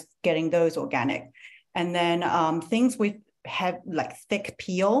 prioritize getting those organic. And then things with like thick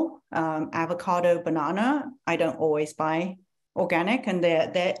peel, avocado, banana, I don't always buy organic, and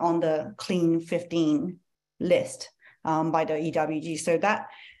they're on the Clean 15 list by the EWG. So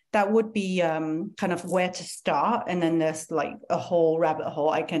that would be kind of where to start. And then there's like a whole rabbit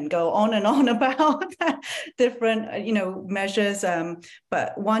hole. I can go on and on about different, you know, measures.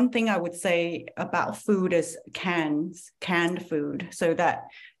 But one thing I would say about food is canned food. So that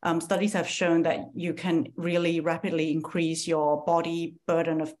studies have shown that you can really rapidly increase your body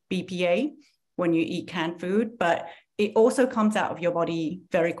burden of BPA when you eat canned food, but it also comes out of your body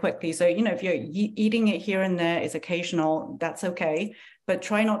very quickly. So, you know, if you're eating it here and there, it's occasional, that's okay. But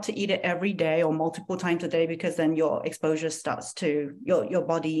try not to eat it every day or multiple times a day, because then your exposure starts to, your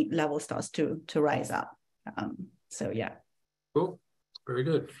body level starts to rise up. So, yeah. Cool. Very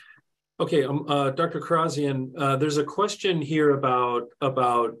good. Okay, Dr. Kharrazian, there's a question here about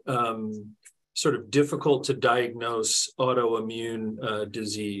sort of difficult to diagnose autoimmune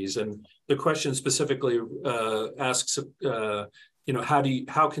disease, and the question specifically asks, you know,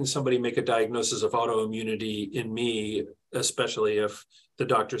 how can somebody make a diagnosis of autoimmunity in me, especially if the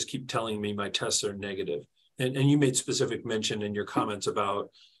doctors keep telling me my tests are negative? And you made specific mention in your comments about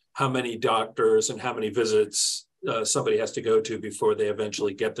how many doctors and how many visits somebody has to go to before they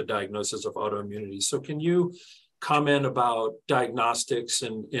eventually get the diagnosis of autoimmunity. So can you comment about diagnostics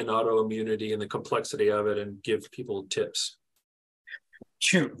in autoimmunity and the complexity of it and give people tips?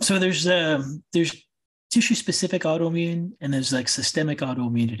 Sure. So there's tissue-specific autoimmune, and there's like systemic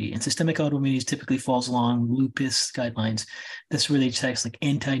autoimmunity. And systemic autoimmunity typically falls along lupus guidelines. That's where they detect like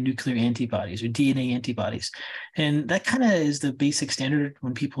anti-nuclear antibodies or DNA antibodies. And that kind of is the basic standard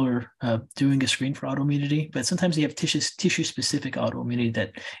when people are doing a screen for autoimmunity. But sometimes they have tissue-specific autoimmunity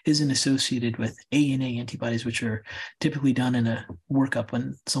that isn't associated with ANA antibodies, which are typically done in a workup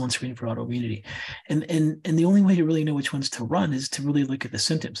when someone's screened for autoimmunity. And the only way to really know which ones to run is to really look at the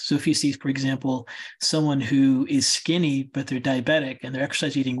symptoms. So if you see, for example, someone who is skinny, but they're diabetic and they're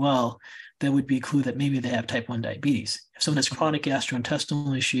exercise eating well, that would be a clue that maybe they have type 1 diabetes. If someone has chronic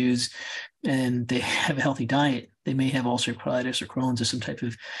gastrointestinal issues and they have a healthy diet, they may have ulcerative colitis or Crohn's or some type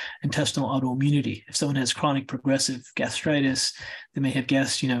of intestinal autoimmunity. If someone has chronic progressive gastritis, they may have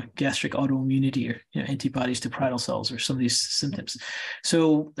gastric autoimmunity or antibodies to parietal cells or some of these symptoms.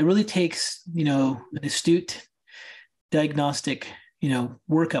 So it really takes an astute diagnostic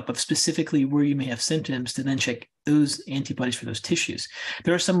workup of specifically where you may have symptoms to then check those antibodies for those tissues.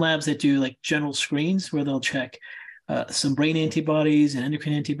 There are some labs that do like general screens where they'll check some brain antibodies and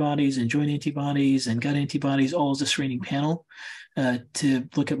endocrine antibodies and joint antibodies and gut antibodies, all as a screening panel to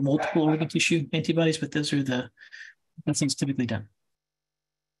look at multiple organ tissue antibodies, but that's what's typically done.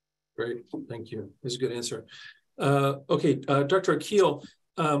 Great, thank you. That's a good answer. Okay, Dr. Akil,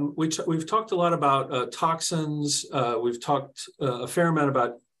 we've talked a lot about toxins. We've talked a fair amount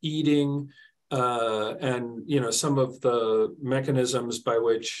about eating and some of the mechanisms by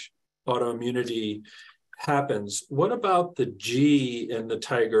which autoimmunity happens. What about the G in the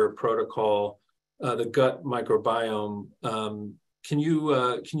TIGER protocol, the gut microbiome? Can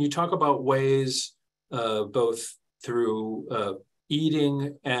you talk about ways both through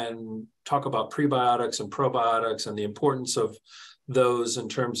eating and talk about prebiotics and probiotics and the importance of those in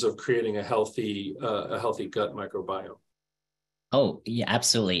terms of creating a healthy gut microbiome. Oh, yeah,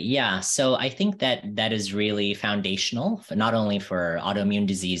 absolutely. Yeah. So I think that is really foundational, not only for autoimmune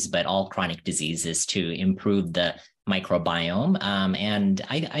disease, but all chronic diseases, to improve the microbiome. And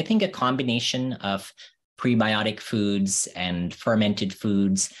I think a combination of prebiotic foods and fermented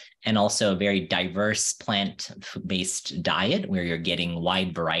foods, and also a very diverse plant-based diet where you're getting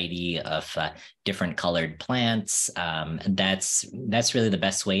wide variety of different colored plants. That's really the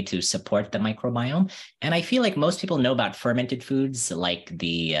best way to support the microbiome. And I feel like most people know about fermented foods like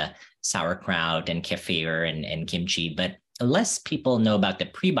the sauerkraut and kefir and kimchi, but less people know about the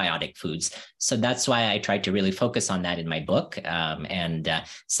prebiotic foods. So that's why I tried to really focus on that in my book. And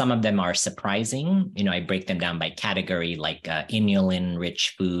some of them are surprising. I break them down by category, like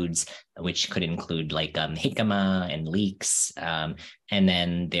inulin-rich foods, which could include like jicama and leeks. And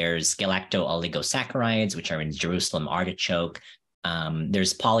then there's galacto-oligosaccharides, which are in Jerusalem artichoke.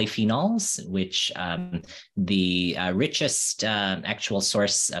 There's polyphenols, which the richest actual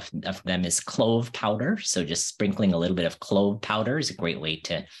source of them is clove powder. So just sprinkling a little bit of clove powder is a great way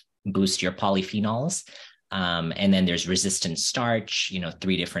to boost your polyphenols. And then there's resistant starch,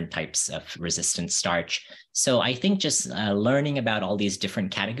 3 different types of resistant starch. So I think just learning about all these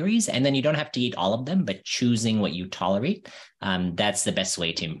different categories, and then you don't have to eat all of them, but choosing what you tolerate, that's the best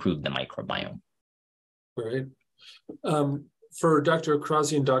way to improve the microbiome. Right. For Dr.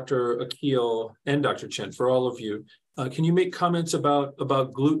 Kharrazian, Dr. Akil, and Dr. Chen, for all of you, can you make comments about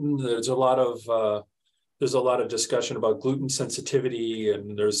gluten? There's a lot of discussion about gluten sensitivity,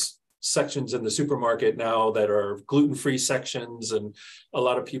 and there's sections in the supermarket now that are gluten-free sections, and a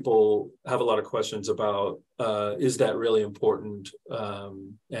lot of people have a lot of questions about is that really important,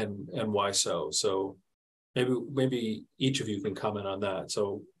 and why so? So maybe each of you can comment on that.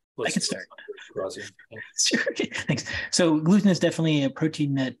 So I can start. Sure. Thanks. So gluten is definitely a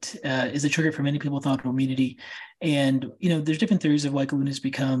protein that is a trigger for many people with autoimmunity. And, there's different theories of why gluten has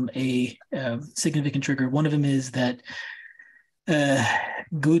become a significant trigger. One of them is that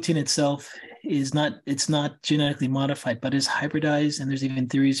gluten itself is not genetically modified, but is hybridized. And there's even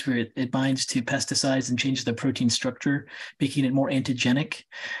theories where it binds to pesticides and changes the protein structure, making it more antigenic.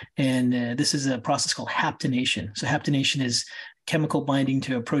 And this is a process called haptenation. So haptenation is chemical binding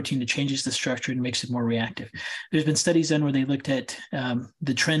to a protein that changes the structure and makes it more reactive. There's been studies done where they looked at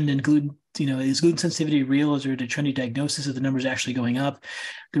the trend in gluten. Is gluten sensitivity real? Is there a trendy diagnosis of the numbers actually going up?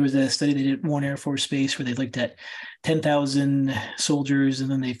 There was a study they did at Warren Air Force Base where they looked at 10,000 soldiers, and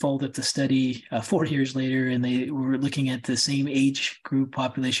then they followed up the study 4 years later, and they were looking at the same age group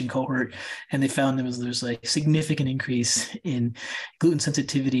population cohort, and they found there's a significant increase in gluten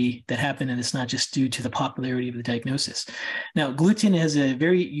sensitivity that happened, and it's not just due to the popularity of the diagnosis. Now, gluten has a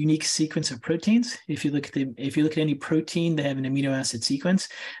very unique sequence of proteins. If you look at any protein, they have an amino acid sequence.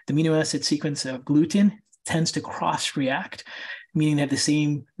 The amino acid sequence of gluten tends to cross-react, meaning they have the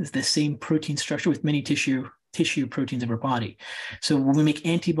same protein structure with many tissue proteins of our body. So when we make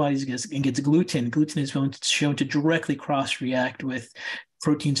antibodies against gluten is shown to directly cross-react with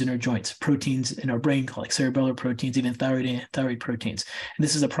proteins in our joints, proteins in our brain, called like cerebellar proteins, even thyroid proteins. And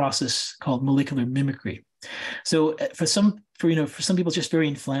this is a process called molecular mimicry. So for some people, it's just very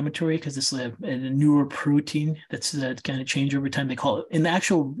inflammatory because it's a newer protein that's kind of changed over time. They call it, in the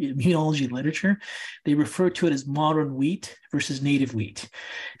actual immunology literature, they refer to it as modern wheat versus native wheat.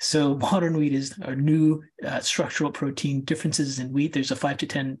 So modern wheat is our new structural protein differences in wheat. There's a 5 to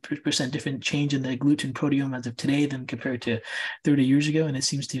 10% different change in the gluten proteome as of today than compared to 30 years ago. And it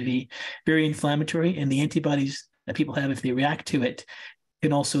seems to be very inflammatory. And the antibodies that people have, if they react to it,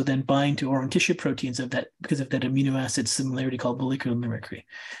 can also then bind to our own tissue proteins of that because of that amino acid similarity called molecular mimicry.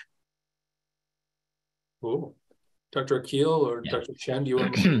 Cool. Dr. Akil or Dr. Chen, do you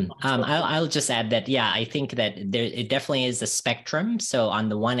want to? I'll just add that, I think that it definitely is a spectrum. So on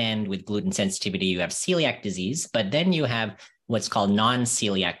the one end with gluten sensitivity, you have celiac disease, but then you have what's called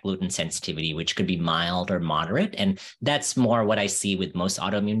non-celiac gluten sensitivity, which could be mild or moderate. And that's more what I see with most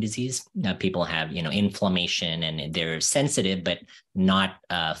autoimmune disease. People have, inflammation and they're sensitive, but not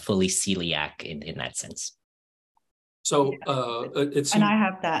fully celiac in that sense. So it's. And I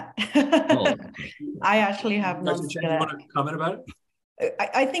have that. Oh. I actually have Dr. Chen, do you want to comment about it?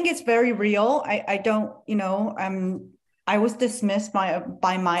 I think it's very real. I don't, I was dismissed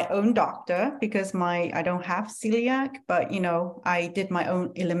by my own doctor because I don't have celiac, but I did my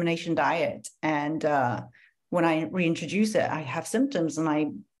own elimination diet, and when I reintroduce it, I have symptoms, and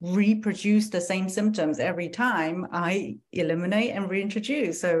I reproduce the same symptoms every time I eliminate and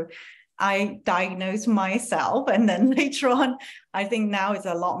reintroduce. So I diagnosed myself, and then later on, I think now it's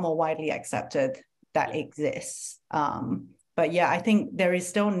a lot more widely accepted that exists. But yeah, I think there is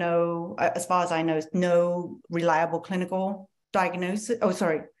still no, as far as I know, no reliable clinical diagnosis. Oh,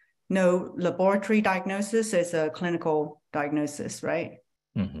 sorry, no laboratory diagnosis. It's a clinical diagnosis, right?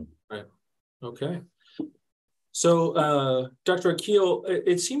 Mm-hmm. Right. Okay. So, Dr. Akil,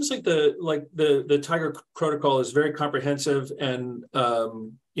 it seems like the Tiger protocol is very comprehensive, and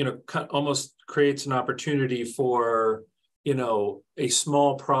almost creates an opportunity for a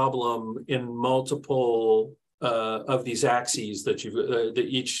small problem in multiple of these axes that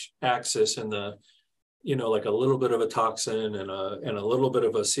each axis and like a little bit of a toxin and a little bit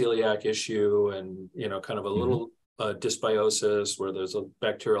of a celiac issue, and kind of a little dysbiosis where there's a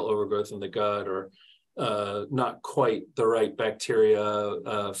bacterial overgrowth in the gut, or not quite the right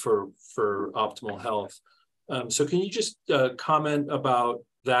bacteria for optimal health. So can you just comment about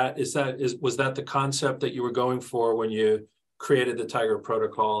that? Was that the concept that you were going for when you created the Tiger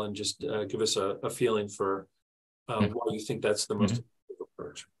protocol, and just give us a feeling for why you think that's the most effective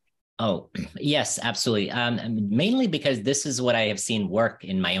approach? Oh, yes, absolutely. Mainly because this is what I have seen work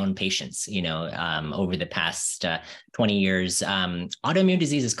in my own patients, over the past 20 years. Autoimmune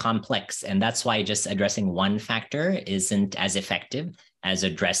disease is complex, and that's why just addressing one factor isn't as effective as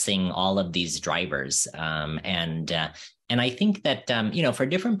addressing all of these drivers. And I think that, for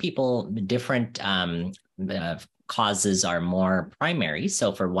different people, different causes are more primary.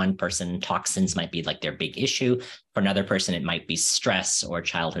 So for one person, toxins might be like their big issue. For another person, it might be stress or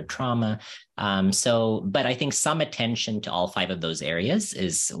childhood trauma. But I think some attention to all 5 of those areas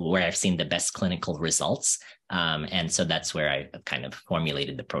is where I've seen the best clinical results. And so that's where I kind of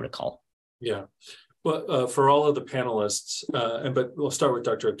formulated the protocol. Yeah. Well, for all of the panelists, but we'll start with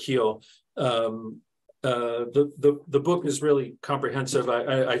Dr. Akil. The book is really comprehensive.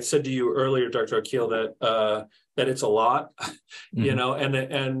 I said to you earlier, Dr. Akil, that it's a lot,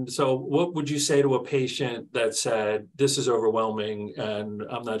 and so what would you say to a patient that said, this is overwhelming and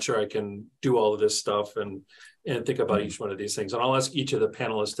I'm not sure I can do all of this stuff and think about each one of these things? And I'll ask each of the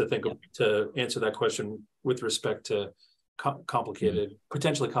panelists to answer that question with respect to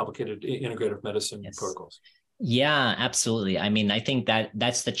potentially complicated integrative medicine protocols. Yeah, absolutely. I mean, I think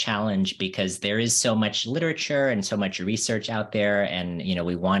that's the challenge, because there is so much literature and so much research out there, and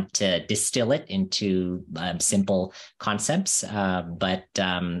we want to distill it into simple concepts. But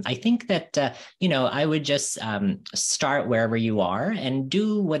I think that I would just start wherever you are and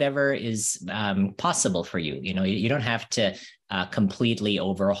do whatever is possible for you. You don't have to completely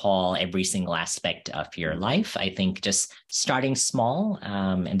overhaul every single aspect of your life. I think just starting small,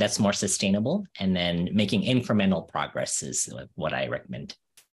 and that's more sustainable, and then making incremental progress is what I recommend.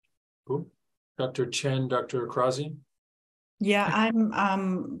 Cool. Dr. Chen, Dr. Kharrazian? Yeah,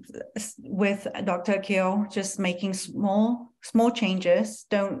 I'm with Dr. Akil, just making small changes.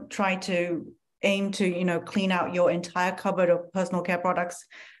 Don't try to aim to, clean out your entire cupboard of personal care products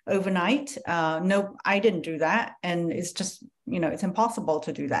overnight. No, I didn't do that. And it's just, it's impossible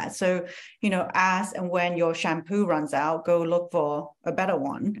to do that. So, as and when your shampoo runs out, go look for a better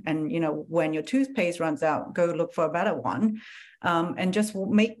one. And, when your toothpaste runs out, go look for a better one. And just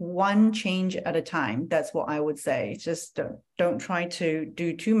make one change at a time. That's what I would say. Just don't try to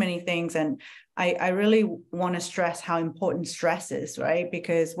do too many things. And I really want to stress how important stress is, right?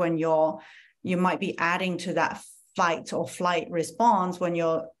 Because when you might be adding to that fight or flight response when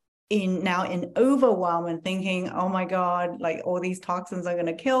you're in overwhelm and thinking, oh my God, like all these toxins are going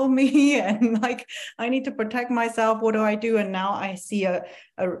to kill me. And like, I need to protect myself. What do I do? And now I see a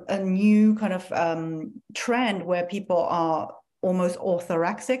new kind of trend where people are almost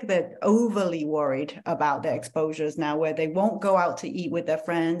orthorexic. They're overly worried about their exposures now, where they won't go out to eat with their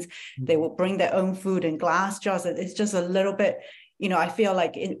friends. They will bring their own food in glass jars. It's just a little bit, I feel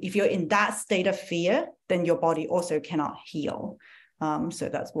like if you're in that state of fear, then your body also cannot heal. So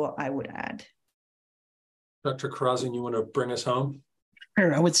that's what I would add. Dr. Kharrazian, you want to bring us home?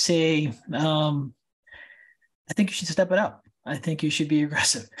 Sure. I would say, I think you should step it up. I think you should be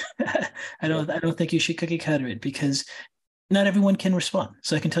aggressive. I don't think you should cookie cutter it, because not everyone can respond.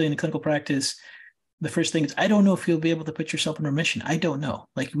 So I can tell you in the clinical practice, the first thing is, I don't know if you'll be able to put yourself in remission. I don't know.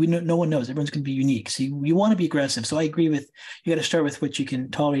 Like no one knows. Everyone's going to be unique. So you want to be aggressive. So I agree with, you got to start with what you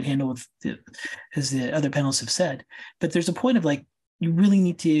can tolerate, handle, as the other panelists have said. But there's a point of like, you really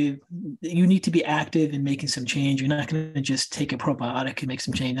need to be active in making some change. You're not going to just take a probiotic and make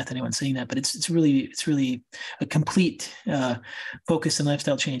some change. Not that anyone's saying that, but it's really a complete focus and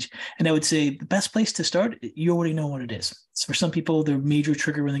lifestyle change. And I would say the best place to start, you already know what it is. So for some people, their major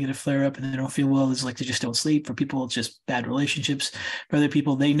trigger when they get a flare up and they don't feel well is like they just don't sleep. For people, it's just bad relationships. For other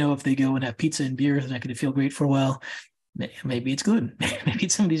people, they know if they go and have pizza and beer, they're not going to feel great for a while. Maybe it's gluten. Maybe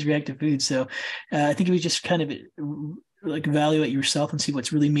it's some of these reactive foods. So I think if we just kind of like evaluate yourself and see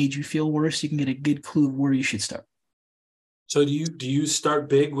what's really made you feel worse, you can get a good clue of where you should start. So do you start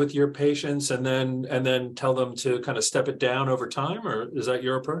big with your patients and then tell them to kind of step it down over time, or is that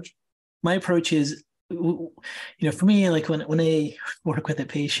your approach? My approach is, for me, like when I work with a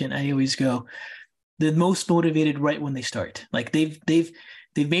patient, I always go the most motivated right when they start. Like they've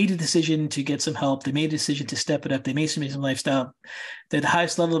made a decision to get some help. They made a decision to step it up. They made some lifestyle. They're at the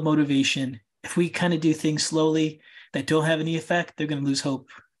highest level of motivation. If we kind of do things slowly that don't have any effect, they're going to lose hope.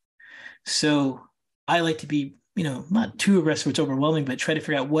 So I like to be, not too aggressive, it's overwhelming, but try to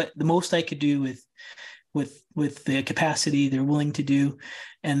figure out what the most I could do with the capacity they're willing to do,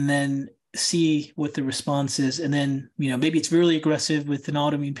 and then see what the response is. And then, maybe it's really aggressive with an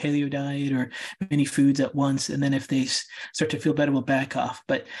autoimmune paleo diet or many foods at once. And then if they start to feel better, we'll back off.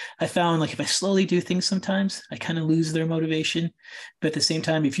 But I found like if I slowly do things, sometimes I kind of lose their motivation. But at the same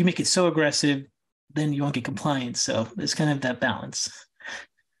time, if you make it so aggressive, then you won't get compliance. So it's kind of that balance.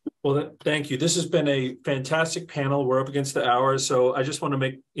 Well, thank you. This has been a fantastic panel. We're up against the hour. So I just want to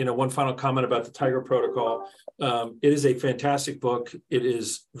make, one final comment about the Tiger Protocol. It is a fantastic book. It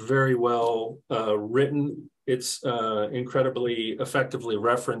is very well written. It's incredibly effectively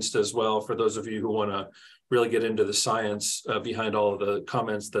referenced as well for those of you who want to really get into the science behind all of the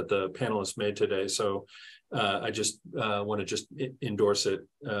comments that the panelists made today. So I just want to just endorse it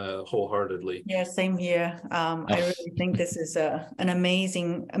wholeheartedly. Yeah, same here. I really think this is an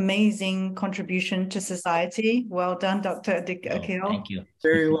amazing contribution to society. Well done, Dr. Akhil. Thank you.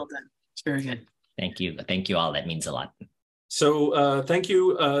 Very well done. It's very good. Thank you. Thank you all. That means a lot. So thank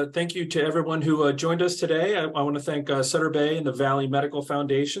you to everyone who joined us today. I want to thank Sutter Bay and the Valley Medical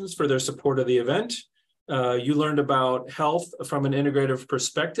Foundations for their support of the event. You learned about health from an integrative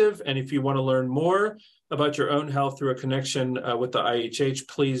perspective, and if you want to learn more about your own health through a connection with the IHH,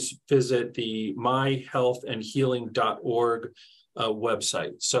 please visit the myhealthandhealing.org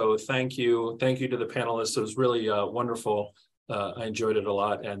website. So thank you to the panelists. It was really wonderful. I enjoyed it a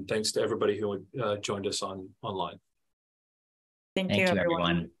lot, and thanks to everybody who joined us online. Thank you,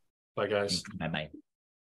 everyone. Bye, guys. Bye-bye.